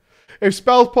it to you. If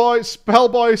Spellboy,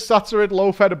 Satirid,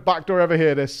 Loafhead, and Backdoor ever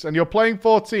hear this, and you're playing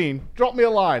 14, drop me a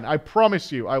line. I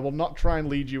promise you, I will not try and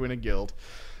lead you in a guild.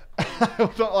 I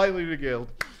will not like lead a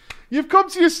guild. You've come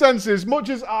to your senses, much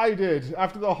as I did,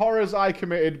 after the horrors I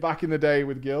committed back in the day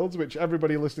with guilds, which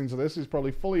everybody listening to this is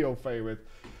probably fully au fait with.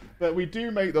 That we do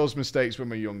make those mistakes when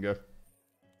we're younger.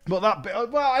 But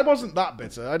I wasn't that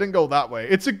bitter. I didn't go that way.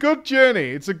 It's a good journey.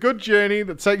 It's a good journey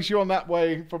that takes you on that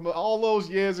way from all those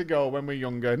years ago when we're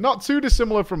younger. Not too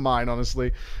dissimilar from mine,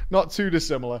 honestly. Not too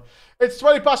dissimilar. It's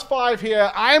 20 past 5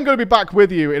 here. I am going to be back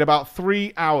with you in about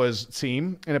 3 hours,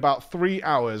 team. In about 3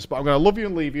 hours. But I'm going to love you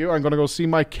and leave you. I'm going to go see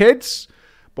my kids.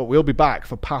 But we'll be back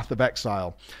for Path of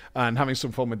Exile and having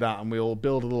some fun with that, and we'll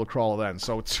build a little crawler then.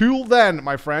 So till then,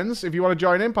 my friends, if you want to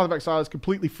join in, Path of Exile is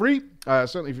completely free.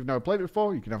 Certainly if you've never played it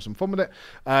before, you can have some fun with it.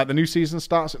 The new season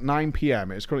starts at 9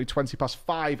 p.m. It's currently 20 past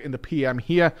 5 in the p.m.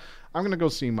 here. I'm going to go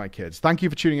see my kids. Thank you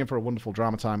for tuning in for a wonderful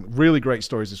drama time. Really great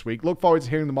stories this week. Look forward to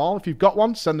hearing them all. If you've got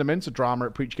one, send them in to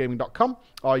drama@preachgaming.com,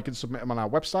 or you can submit them on our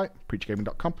website,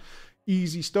 preachgaming.com.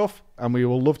 Easy stuff, and we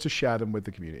will love to share them with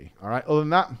the community. All right, other than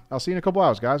that, I'll see you in a couple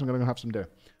hours, guys. I'm going to go have some dinner.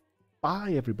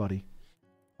 Bye, everybody.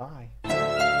 Bye.